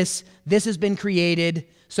create this. This has been created,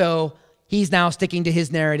 so he's now sticking to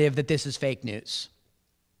his narrative that this is fake news.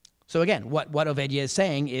 So again, what Ovedja is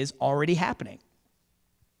saying is already happening.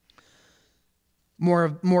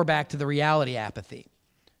 More back to the reality apathy.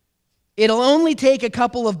 It'll only take a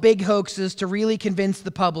couple of big hoaxes to really convince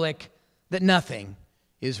the public that nothing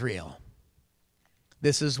is real.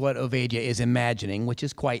 This is what Ovedja is imagining, which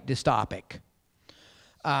is quite dystopic.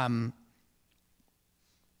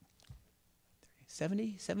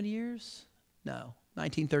 70 years? No,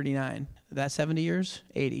 1939. That's 70 years?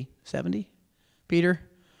 80, 70? Peter?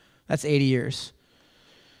 That's 80 years.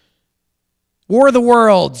 War of the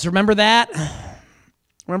Worlds, remember that?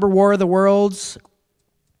 Remember War of the Worlds?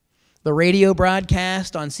 The radio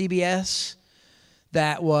broadcast on CBS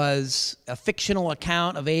that was a fictional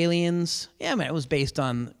account of aliens. Yeah, man, it was based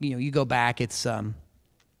on, you go back, it's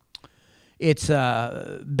based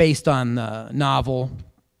on the novel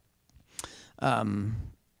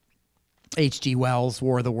H.G. Wells'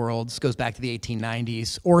 War of the Worlds goes back to the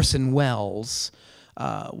 1890s. Orson Welles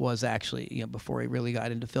was actually, before he really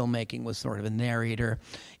got into filmmaking, was sort of a narrator.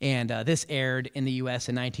 And this aired in the U.S.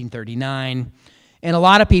 in 1939. And a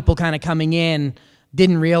lot of people kind of coming in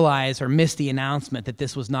didn't realize or missed the announcement that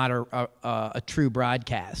this was not a true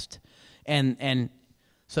broadcast. And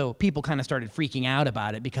so people kind of started freaking out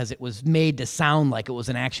about it because it was made to sound like it was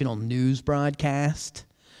an actual news broadcast.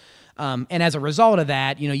 And as a result of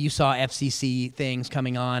that, you saw FCC things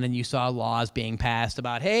coming on and you saw laws being passed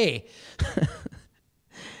about, hey,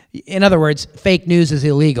 in other words, fake news is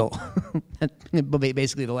illegal.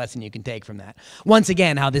 Basically the lesson you can take from that. Once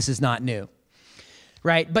again, how this is not new.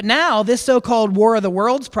 Right? But now this so-called War of the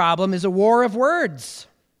Worlds problem is a war of words.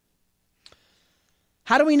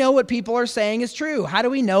 How do we know what people are saying is true? How do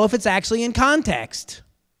we know if it's actually in context?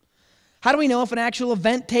 How do we know if an actual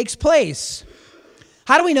event takes place?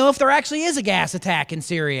 How do we know if there actually is a gas attack in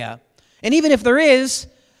Syria? And even if there is,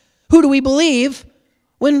 who do we believe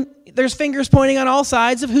when there's fingers pointing on all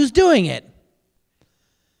sides of who's doing it?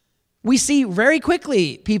 We see very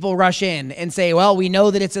quickly people rush in and say, well, we know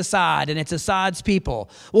that it's Assad and it's Assad's people.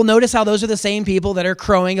 Well, notice how those are the same people that are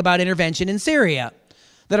crowing about intervention in Syria,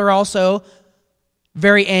 that are also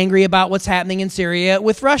very angry about what's happening in Syria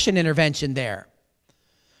with Russian intervention there.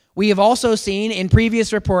 We have also seen in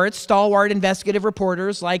previous reports, stalwart investigative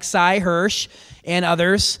reporters like Cy Hirsch and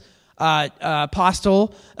others,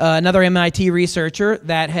 Postel, another MIT researcher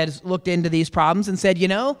that has looked into these problems and said,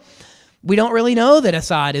 we don't really know that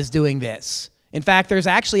Assad is doing this. In fact, there's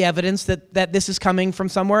actually evidence that this is coming from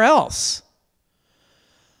somewhere else.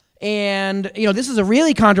 And, this is a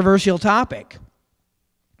really controversial topic,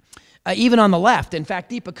 even on the left. In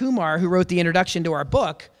fact, Deepa Kumar, who wrote the introduction to our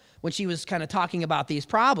book, when she was kind of talking about these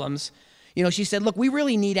problems, she said, look, we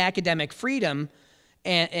really need academic freedom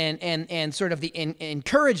and sort of the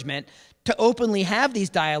encouragement to openly have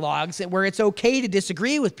these dialogues where it's okay to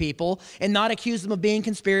disagree with people and not accuse them of being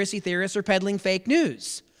conspiracy theorists or peddling fake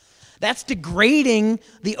news. That's degrading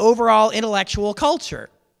the overall intellectual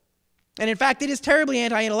culture. And in fact, it is terribly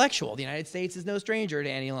anti-intellectual. The United States is no stranger to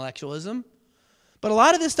anti-intellectualism. But a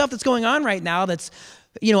lot of this stuff that's going on right now that's,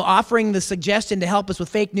 offering the suggestion to help us with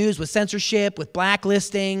fake news, with censorship, with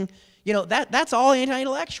blacklisting, that's all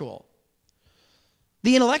anti-intellectual.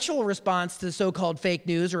 The intellectual response to so-called fake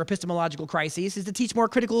news or epistemological crises is to teach more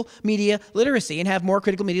critical media literacy and have more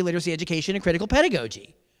critical media literacy education and critical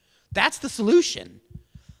pedagogy. That's the solution,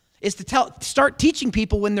 is to start teaching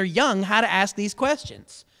people when they're young how to ask these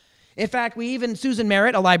questions. In fact, Susan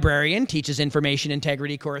Merritt, a librarian, teaches information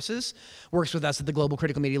integrity courses, works with us at the Global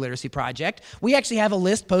Critical Media Literacy Project. We actually have a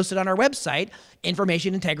list posted on our website,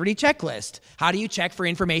 Information Integrity Checklist. How do you check for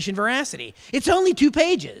information veracity? It's only 2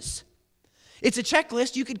 pages. It's a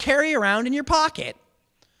checklist you could carry around in your pocket.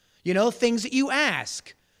 Things that you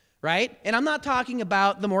ask, right? And I'm not talking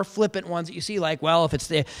about the more flippant ones that you see like, well, if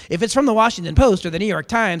it's from the Washington Post or the New York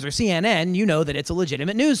Times or CNN, you know that it's a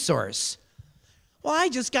legitimate news source. Well, I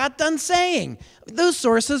just got done saying those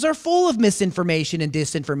sources are full of misinformation and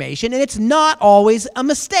disinformation, and it's not always a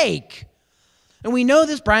mistake. And we know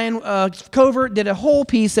this. Brian Covert did a whole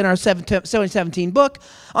piece in our 2017 book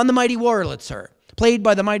on the Mighty Wurlitzer, played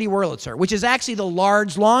by the Mighty Wurlitzer, which is actually the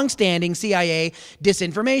large, long-standing CIA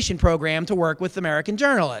disinformation program to work with American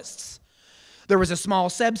journalists. There was a small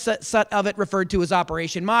subset of it referred to as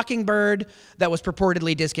Operation Mockingbird that was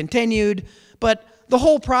purportedly discontinued, but the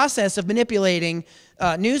whole process of manipulating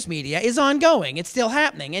news media is ongoing. It's still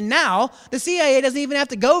happening. And now the CIA doesn't even have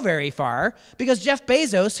to go very far because Jeff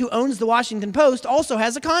Bezos, who owns the Washington Post, also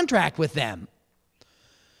has a contract with them.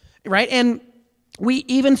 Right? And we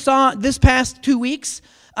even saw this past 2 weeks,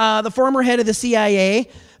 the former head of the CIA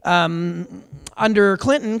under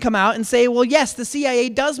Clinton come out and say, well, yes, the CIA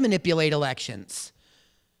does manipulate elections,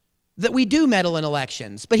 that we do meddle in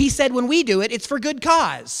elections. But he said when we do it, it's for good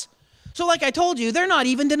cause. So like I told you, they're not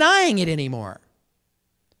even denying it anymore.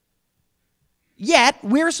 Yet,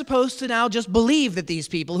 we're supposed to now just believe that these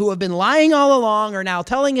people who have been lying all along are now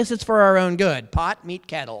telling us it's for our own good. Pot, meet,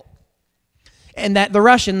 kettle. And that the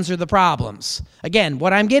Russians are the problems. Again,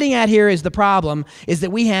 what I'm getting at here is the problem is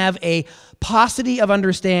that we have a paucity of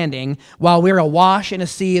understanding while we're awash in a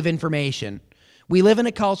sea of information. We live in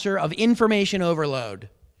a culture of information overload.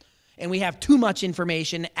 And we have too much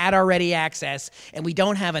information at our ready access, and we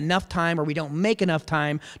don't have enough time or we don't make enough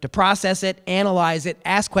time to process it, analyze it,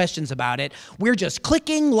 ask questions about it. We're just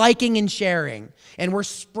clicking, liking, and sharing, and we're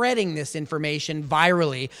spreading this information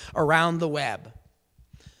virally around the web.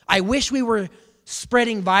 I wish we were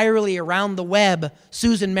spreading virally around the web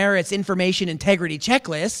Susan Merritt's Information Integrity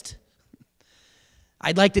Checklist.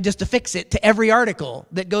 I'd like to just affix it to every article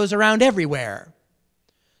that goes around everywhere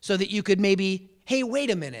so that you could maybe, hey, wait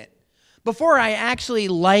a minute. Before I actually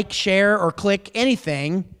like, share, or click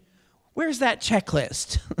anything, where's that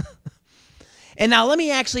checklist? And now let me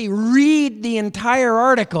actually read the entire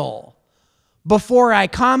article before I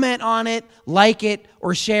comment on it, like it,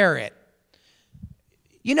 or share it.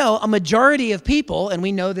 You know, a majority of people, and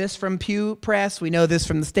we know this from Pew Press, we know this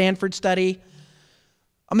from the Stanford study,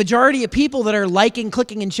 a majority of people that are liking,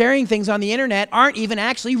 clicking, and sharing things on the internet aren't even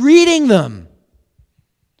actually reading them.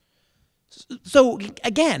 So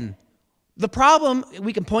again, the problem,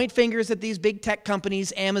 we can point fingers at these big tech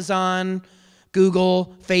companies, Amazon,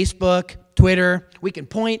 Google, Facebook, Twitter. We can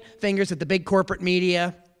point fingers at the big corporate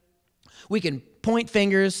media. We can point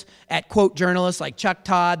fingers at, quote, journalists like Chuck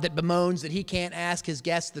Todd that bemoans that he can't ask his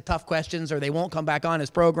guests the tough questions or they won't come back on his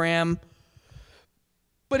program.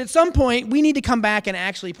 But at some point, we need to come back and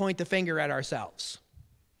actually point the finger at ourselves.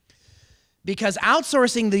 Because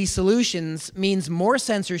outsourcing these solutions means more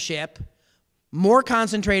censorship, more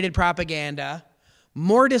concentrated propaganda,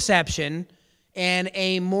 more deception, and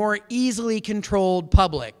a more easily controlled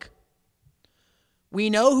public. We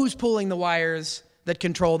know who's pulling the wires that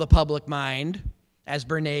control the public mind, as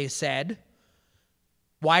Bernays said.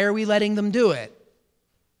 Why are we letting them do it?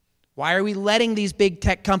 Why are we letting these big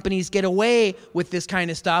tech companies get away with this kind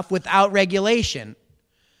of stuff without regulation?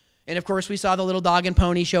 And of course, we saw the little dog and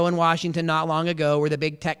pony show in Washington not long ago where the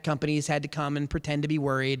big tech companies had to come and pretend to be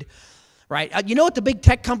worried, right? You know what the big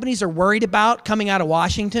tech companies are worried about coming out of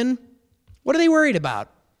Washington? What are they worried about?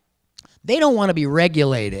 They don't want to be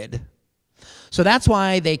regulated. So that's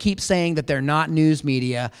why they keep saying that they're not news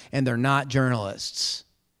media and they're not journalists.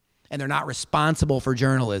 And they're not responsible for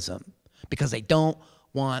journalism because they don't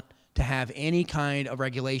want to have any kind of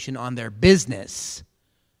regulation on their business.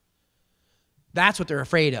 That's what they're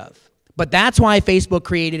afraid of. But that's why Facebook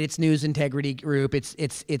created its news integrity group,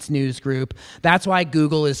 its news group. That's why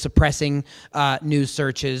Google is suppressing news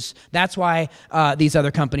searches. That's why these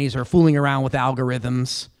other companies are fooling around with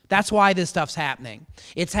algorithms. That's why this stuff's happening.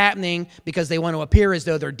 It's happening because they want to appear as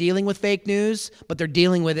though they're dealing with fake news, but they're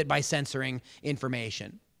dealing with it by censoring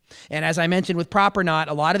information. And as I mentioned with Prop or Not,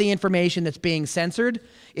 a lot of the information that's being censored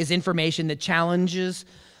is information that challenges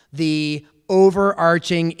the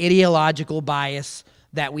overarching ideological bias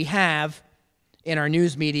that we have in our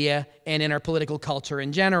news media and in our political culture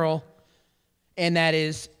in general. And that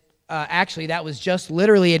is, actually, that was just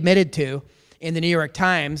literally admitted to in the New York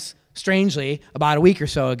Times, strangely, about a week or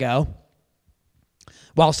so ago,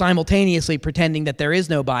 while simultaneously pretending that there is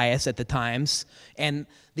no bias at the Times and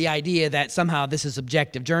the idea that somehow this is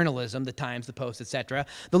objective journalism, the Times, the Post, etc.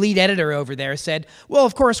 The lead editor over there said, well,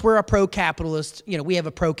 of course, we're a pro-capitalist, we have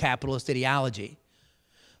a pro-capitalist ideology.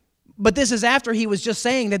 But this is after he was just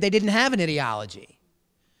saying that they didn't have an ideology.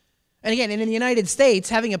 And again, in the United States,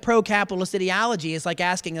 having a pro-capitalist ideology is like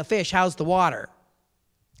asking a fish, how's the water?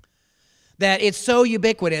 That it's so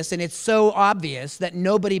ubiquitous and it's so obvious that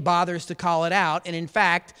nobody bothers to call it out. And in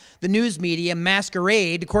fact, the news media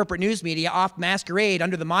masquerade, the corporate news media oft masquerade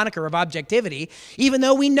under the moniker of objectivity, even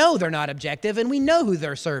though we know they're not objective and we know who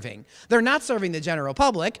they're serving. They're not serving the general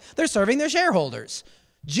public, they're serving their shareholders.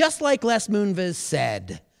 Just like Les Moonves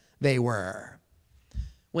said they were.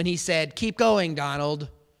 When he said, keep going, Donald.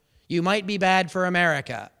 You might be bad for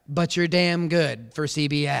America, but you're damn good for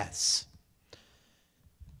CBS.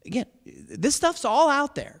 Again, this stuff's all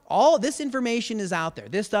out there. All this information is out there.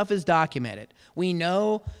 This stuff is documented. We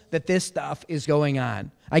know that this stuff is going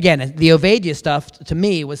on. Again, the Ovadia stuff, to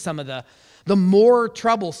me, was some of the more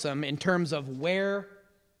troublesome in terms of where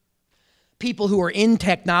people who are in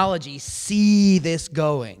technology see this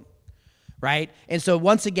going, right? And so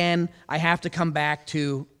once again, I have to come back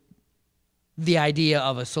to the idea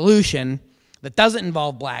of a solution that doesn't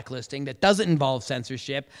involve blacklisting, that doesn't involve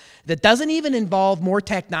censorship, that doesn't even involve more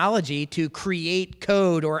technology to create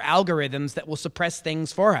code or algorithms that will suppress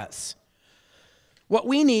things for us. What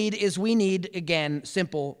we need is again,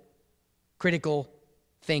 simple, critical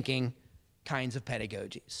thinking kinds of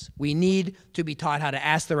pedagogies. We need to be taught how to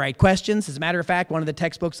ask the right questions. As a matter of fact, one of the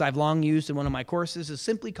textbooks I've long used in one of my courses is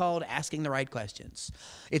simply called Asking the Right Questions.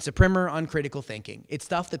 It's a primer on critical thinking. It's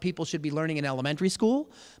stuff that people should be learning in elementary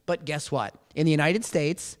school, but guess what? In the United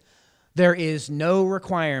States, there is no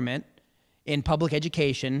requirement in public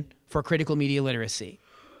education for critical media literacy.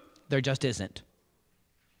 There just isn't.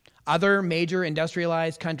 Other major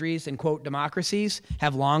industrialized countries and, quote, democracies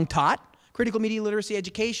have long taught critical media literacy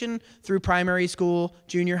education through primary school,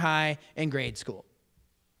 junior high, and grade school.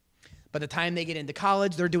 By the time they get into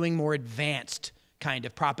college, they're doing more advanced kind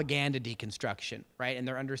of propaganda deconstruction, right? And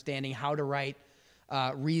they're understanding how to write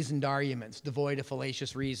reasoned arguments, devoid of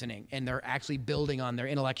fallacious reasoning, and they're actually building on their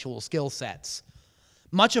intellectual skill sets.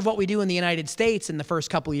 Much of what we do in the United States in the first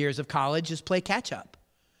couple years of college is play catch-up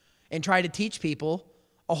and try to teach people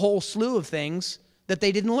a whole slew of things that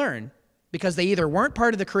they didn't learn because they either weren't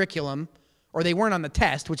part of the curriculum or they weren't on the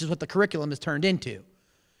test, which is what the curriculum is turned into.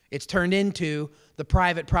 It's turned into the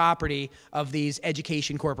private property of these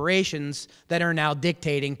education corporations that are now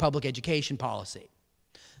dictating public education policy.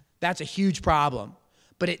 That's a huge problem,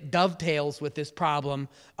 but it dovetails with this problem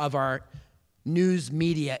of our news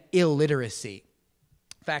media illiteracy.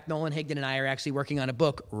 In fact, Nolan Higdon and I are actually working on a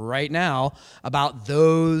book right now about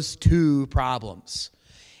those two problems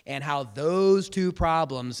and how those two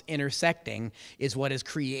problems intersecting is what is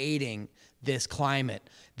creating this climate,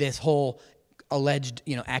 this whole alleged,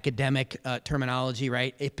 academic terminology,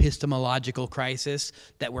 right? Epistemological crisis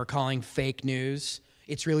that we're calling fake news.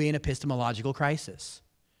 It's really an epistemological crisis.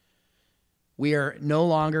 We are no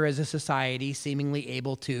longer, as a society, seemingly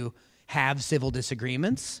able to have civil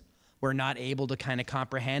disagreements. We're not able to kind of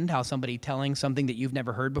comprehend how somebody telling something that you've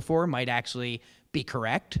never heard before might actually be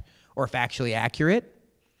correct or factually accurate.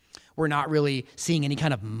 We're not really seeing any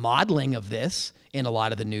kind of modeling of this in a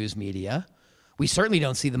lot of the news media. We certainly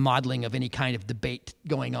don't see the modeling of any kind of debate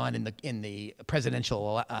going on in the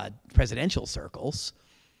presidential circles.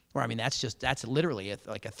 Or that's literally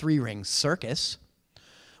like a three-ring circus.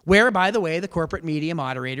 Where, by the way, the corporate media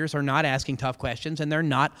moderators are not asking tough questions and they're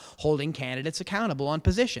not holding candidates accountable on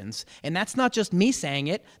positions. And that's not just me saying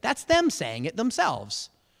it, that's them saying it themselves.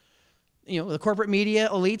 The corporate media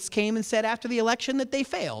elites came and said after the election that they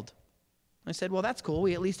failed. I said, well, that's cool.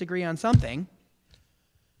 We at least agree on something.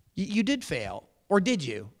 You did fail, or did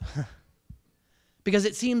you? Because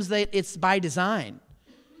it seems that it's by design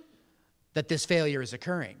that this failure is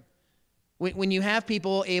occurring. When you have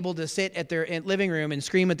people able to sit at their living room and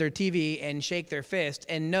scream at their TV and shake their fist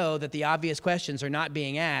and know that the obvious questions are not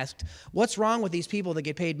being asked, what's wrong with these people that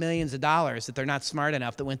get paid millions of dollars that they're not smart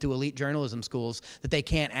enough, that went to elite journalism schools, that they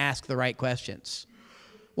can't ask the right questions?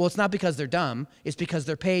 Well, it's not because they're dumb. It's because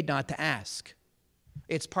they're paid not to ask.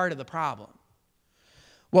 It's part of the problem.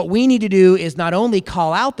 What we need to do is not only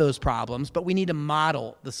call out those problems, but we need to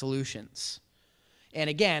model the solutions. And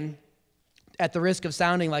again, at the risk of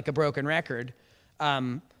sounding like a broken record,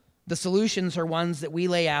 the solutions are ones that we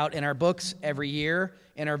lay out in our books every year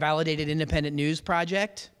in our Validated Independent News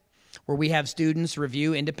project, where we have students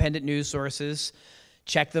review independent news sources,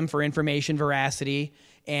 check them for information veracity,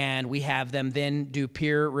 and we have them then do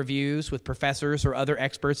peer reviews with professors or other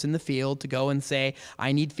experts in the field to go and say,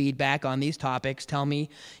 I need feedback on these topics. Tell me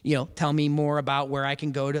more about where I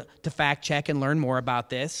can go to fact check and learn more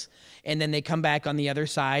about this. And then they come back on the other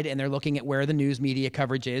side and they're looking at where the news media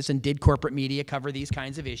coverage is and did corporate media cover these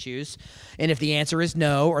kinds of issues. And if the answer is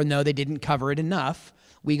no, or no, they didn't cover it enough,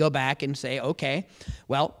 we go back and say, okay,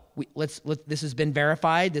 well, this has been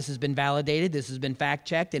verified, this has been validated, this has been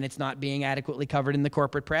fact-checked, and it's not being adequately covered in the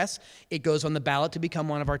corporate press. It goes on the ballot to become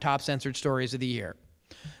one of our top censored stories of the year.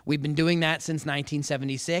 We've been doing that since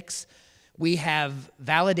 1976. We have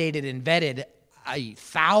validated and vetted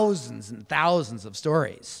thousands and thousands of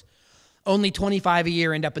stories. Only 25 a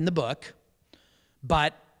year end up in the book,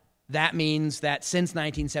 but that means that since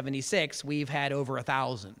 1976, we've had over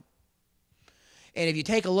 1,000. And if you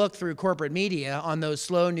take a look through corporate media on those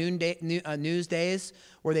slow news days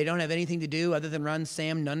where they don't have anything to do other than run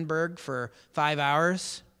Sam Nunberg for 5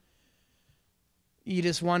 hours, you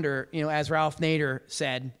just wonder, as Ralph Nader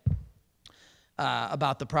said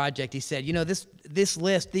about the project, he said, this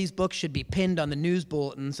list, these books should be pinned on the news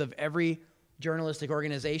bulletins of every journalistic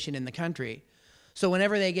organization in the country. So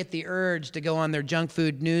whenever they get the urge to go on their junk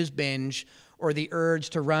food news binge or the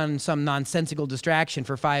urge to run some nonsensical distraction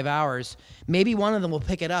for 5 hours, maybe one of them will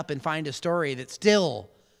pick it up and find a story that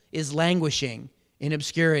still is languishing in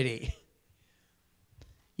obscurity.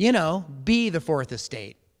 Be the fourth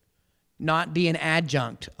estate, not be an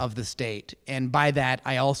adjunct of the state. And by that,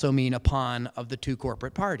 I also mean a pawn of the two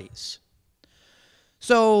corporate parties.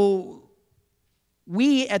 So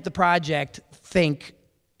we at the project think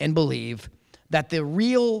and believe that the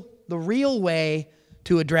real way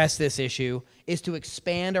to address this issue is to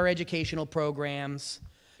expand our educational programs,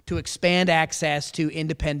 to expand access to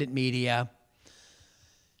independent media,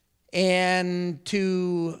 and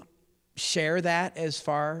to share that as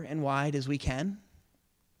far and wide as we can.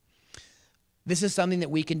 This is something that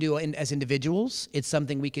we can do as individuals. It's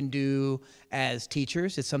something we can do as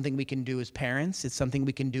teachers. It's something we can do as parents. It's something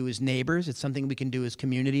we can do as neighbors. It's something we can do as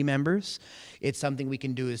community members. It's something we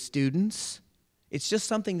can do as students. It's just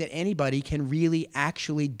something that anybody can really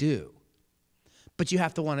actually do. But you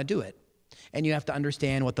have to want to do it. And you have to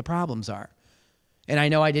understand what the problems are. And I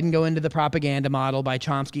know I didn't go into the propaganda model by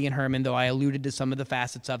Chomsky and Herman, though I alluded to some of the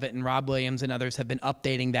facets of it, and Rob Williams and others have been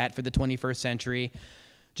updating that for the 21st century,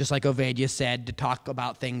 just like Ovadia said, to talk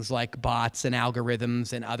about things like bots and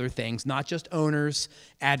algorithms and other things, not just owners,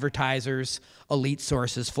 advertisers, elite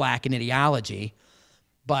sources, flack, and ideology,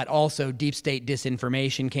 but also deep state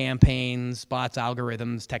disinformation campaigns, bots,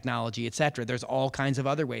 algorithms, technology, etc. There's all kinds of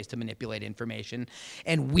other ways to manipulate information.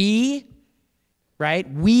 And we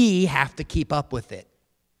have to keep up with it.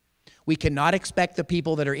 We cannot expect the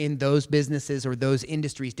people that are in those businesses or those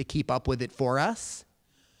industries to keep up with it for us.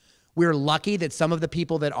 We're lucky that some of the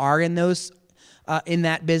people that are in those in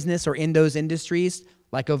that business or in those industries,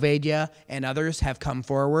 like Ovadia and others, have come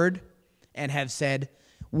forward and have said,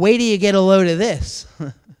 wait till you get a load of this.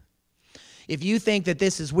 If you think that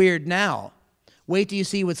this is weird now, wait till you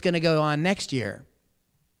see what's going to go on next year.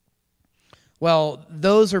 Well,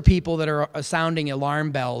 those are people that are sounding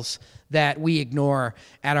alarm bells that we ignore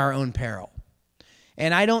at our own peril.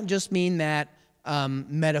 And I don't just mean that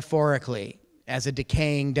metaphorically, as a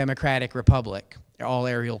decaying democratic republic, all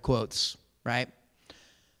aerial quotes, right?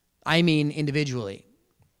 I mean individually,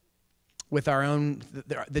 with our own,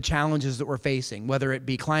 the challenges that we're facing, whether it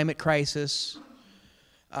be climate crisis,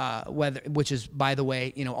 which is, by the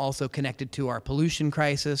way, also connected to our pollution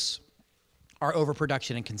crisis, our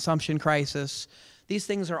overproduction and consumption crisis. These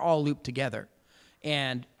things are all looped together.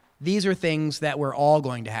 And these are things that we're all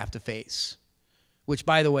going to have to face, which,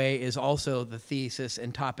 by the way, is also the thesis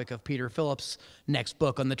and topic of Peter Phillips' next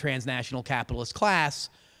book on the transnational capitalist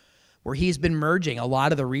class, where he's been merging a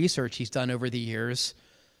lot of the research he's done over the years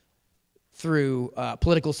through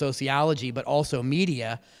political sociology, but also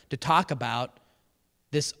media, to talk about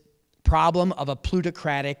this problem of a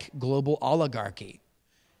plutocratic global oligarchy,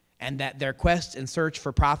 and that their quest and search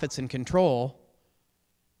for profits and control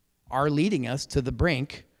are leading us to the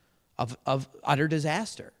brink of utter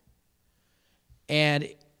disaster. And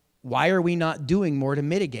why are we not doing more to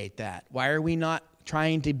mitigate that? Why are we not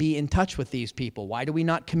trying to be in touch with these people? Why do we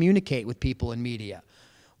not communicate with people in media?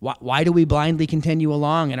 Why do we blindly continue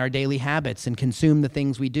along in our daily habits and consume the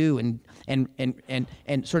things we do and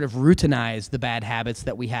sort of routinize the bad habits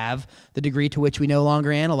that we have, the degree to which we no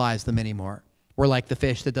longer analyze them anymore? We're like the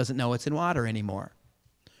fish that doesn't know it's in water anymore.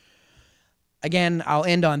 Again, I'll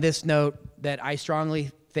end on this note that I strongly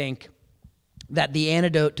think that the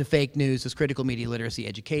antidote to fake news is critical media literacy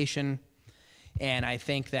education. And I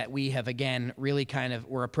think that we have, again, really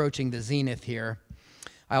we're approaching the zenith here.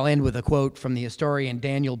 I'll end with a quote from the historian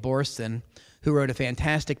Daniel Borson, who wrote a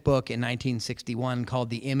fantastic book in 1961 called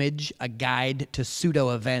The Image, A Guide to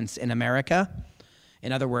Pseudo-Events in America.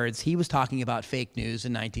 In other words, he was talking about fake news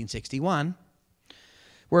in 1961,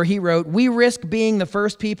 where he wrote, "We risk being the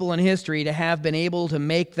first people in history to have been able to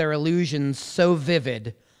make their illusions so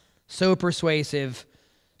vivid, so persuasive,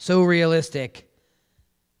 so realistic,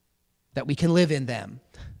 that we can live in them."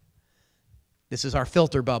 This is our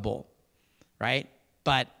filter bubble, right?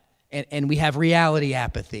 And we have reality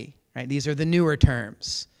apathy, right? These are the newer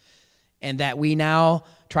terms. And that we now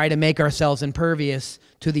try to make ourselves impervious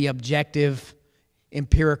to the objective,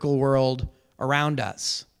 empirical world around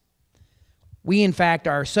us. We, in fact,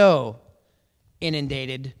 are so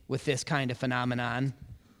inundated with this kind of phenomenon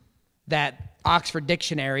that Oxford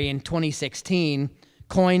Dictionary in 2016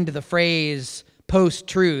 coined the phrase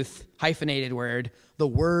post-truth, hyphenated word, the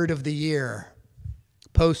word of the year.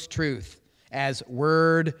 Post-truth as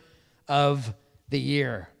word of the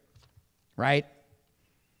year, right?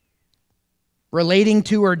 Relating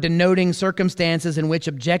to or denoting circumstances in which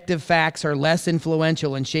objective facts are less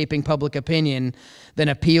influential in shaping public opinion than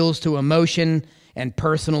appeals to emotion and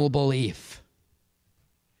personal belief.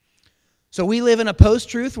 So we live in a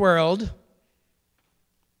post-truth world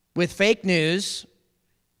with fake news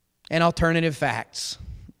and alternative facts,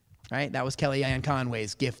 right? That was Kellyanne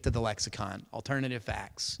Conway's gift to the lexicon, alternative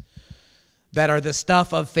facts, that are the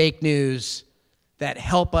stuff of fake news that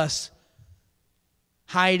help us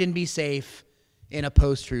hide and be safe in a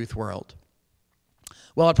post-truth world.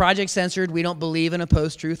 Well, at Project Censored, we don't believe in a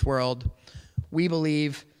post-truth world. We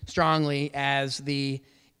believe strongly, as the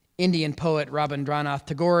Indian poet Rabindranath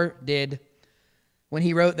Tagore did, when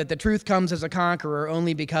he wrote that the truth comes as a conqueror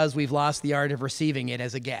only because we've lost the art of receiving it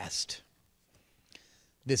as a guest.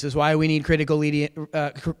 This is why we need critical media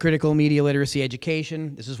literacy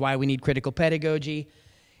education. This is why we need critical pedagogy.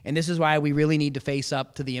 And this is why we really need to face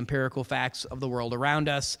up to the empirical facts of the world around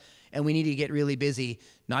us. And we need to get really busy,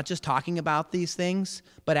 not just talking about these things,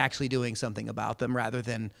 but actually doing something about them rather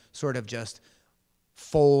than sort of just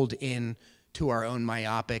fold in to our own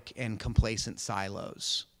myopic and complacent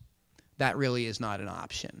silos. That really is not an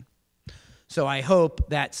option. So I hope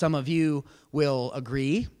that some of you will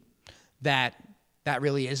agree that that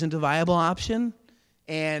really isn't a viable option,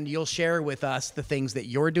 and you'll share with us the things that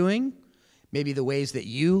you're doing, maybe the ways that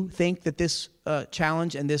you think that this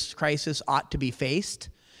challenge and this crisis ought to be faced,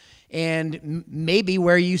 and maybe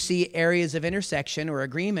where you see areas of intersection or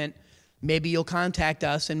agreement, maybe you'll contact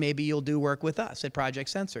us and maybe you'll do work with us at Project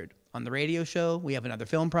Censored. On the radio show, we have another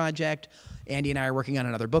film project. Andy and I are working on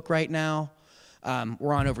another book right now.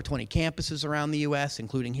 We're on over 20 campuses around the U.S.,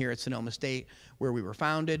 including here at Sonoma State, where we were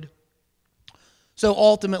founded. So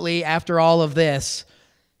ultimately, after all of this,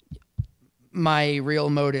 my real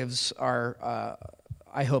motives are,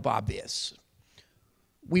 I hope, obvious.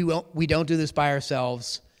 We don't do this by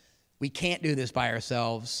ourselves. We can't do this by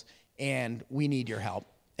ourselves, and we need your help.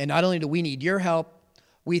 And not only do we need your help,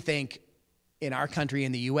 we think in our country,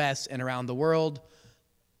 in the U.S., and around the world,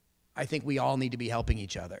 I think we all need to be helping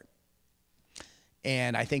each other.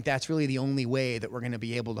 And I think that's really the only way that we're going to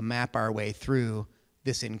be able to map our way through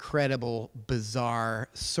this incredible, bizarre,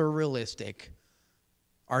 surrealistic,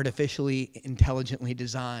 artificially, intelligently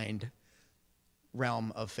designed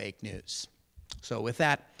realm of fake news. So with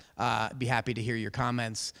that, I'd be happy to hear your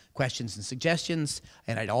comments, questions, and suggestions.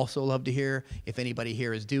 And I'd also love to hear if anybody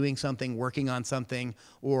here is doing something, working on something,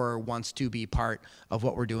 or wants to be part of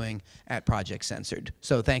what we're doing at Project Censored.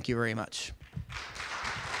 So thank you very much.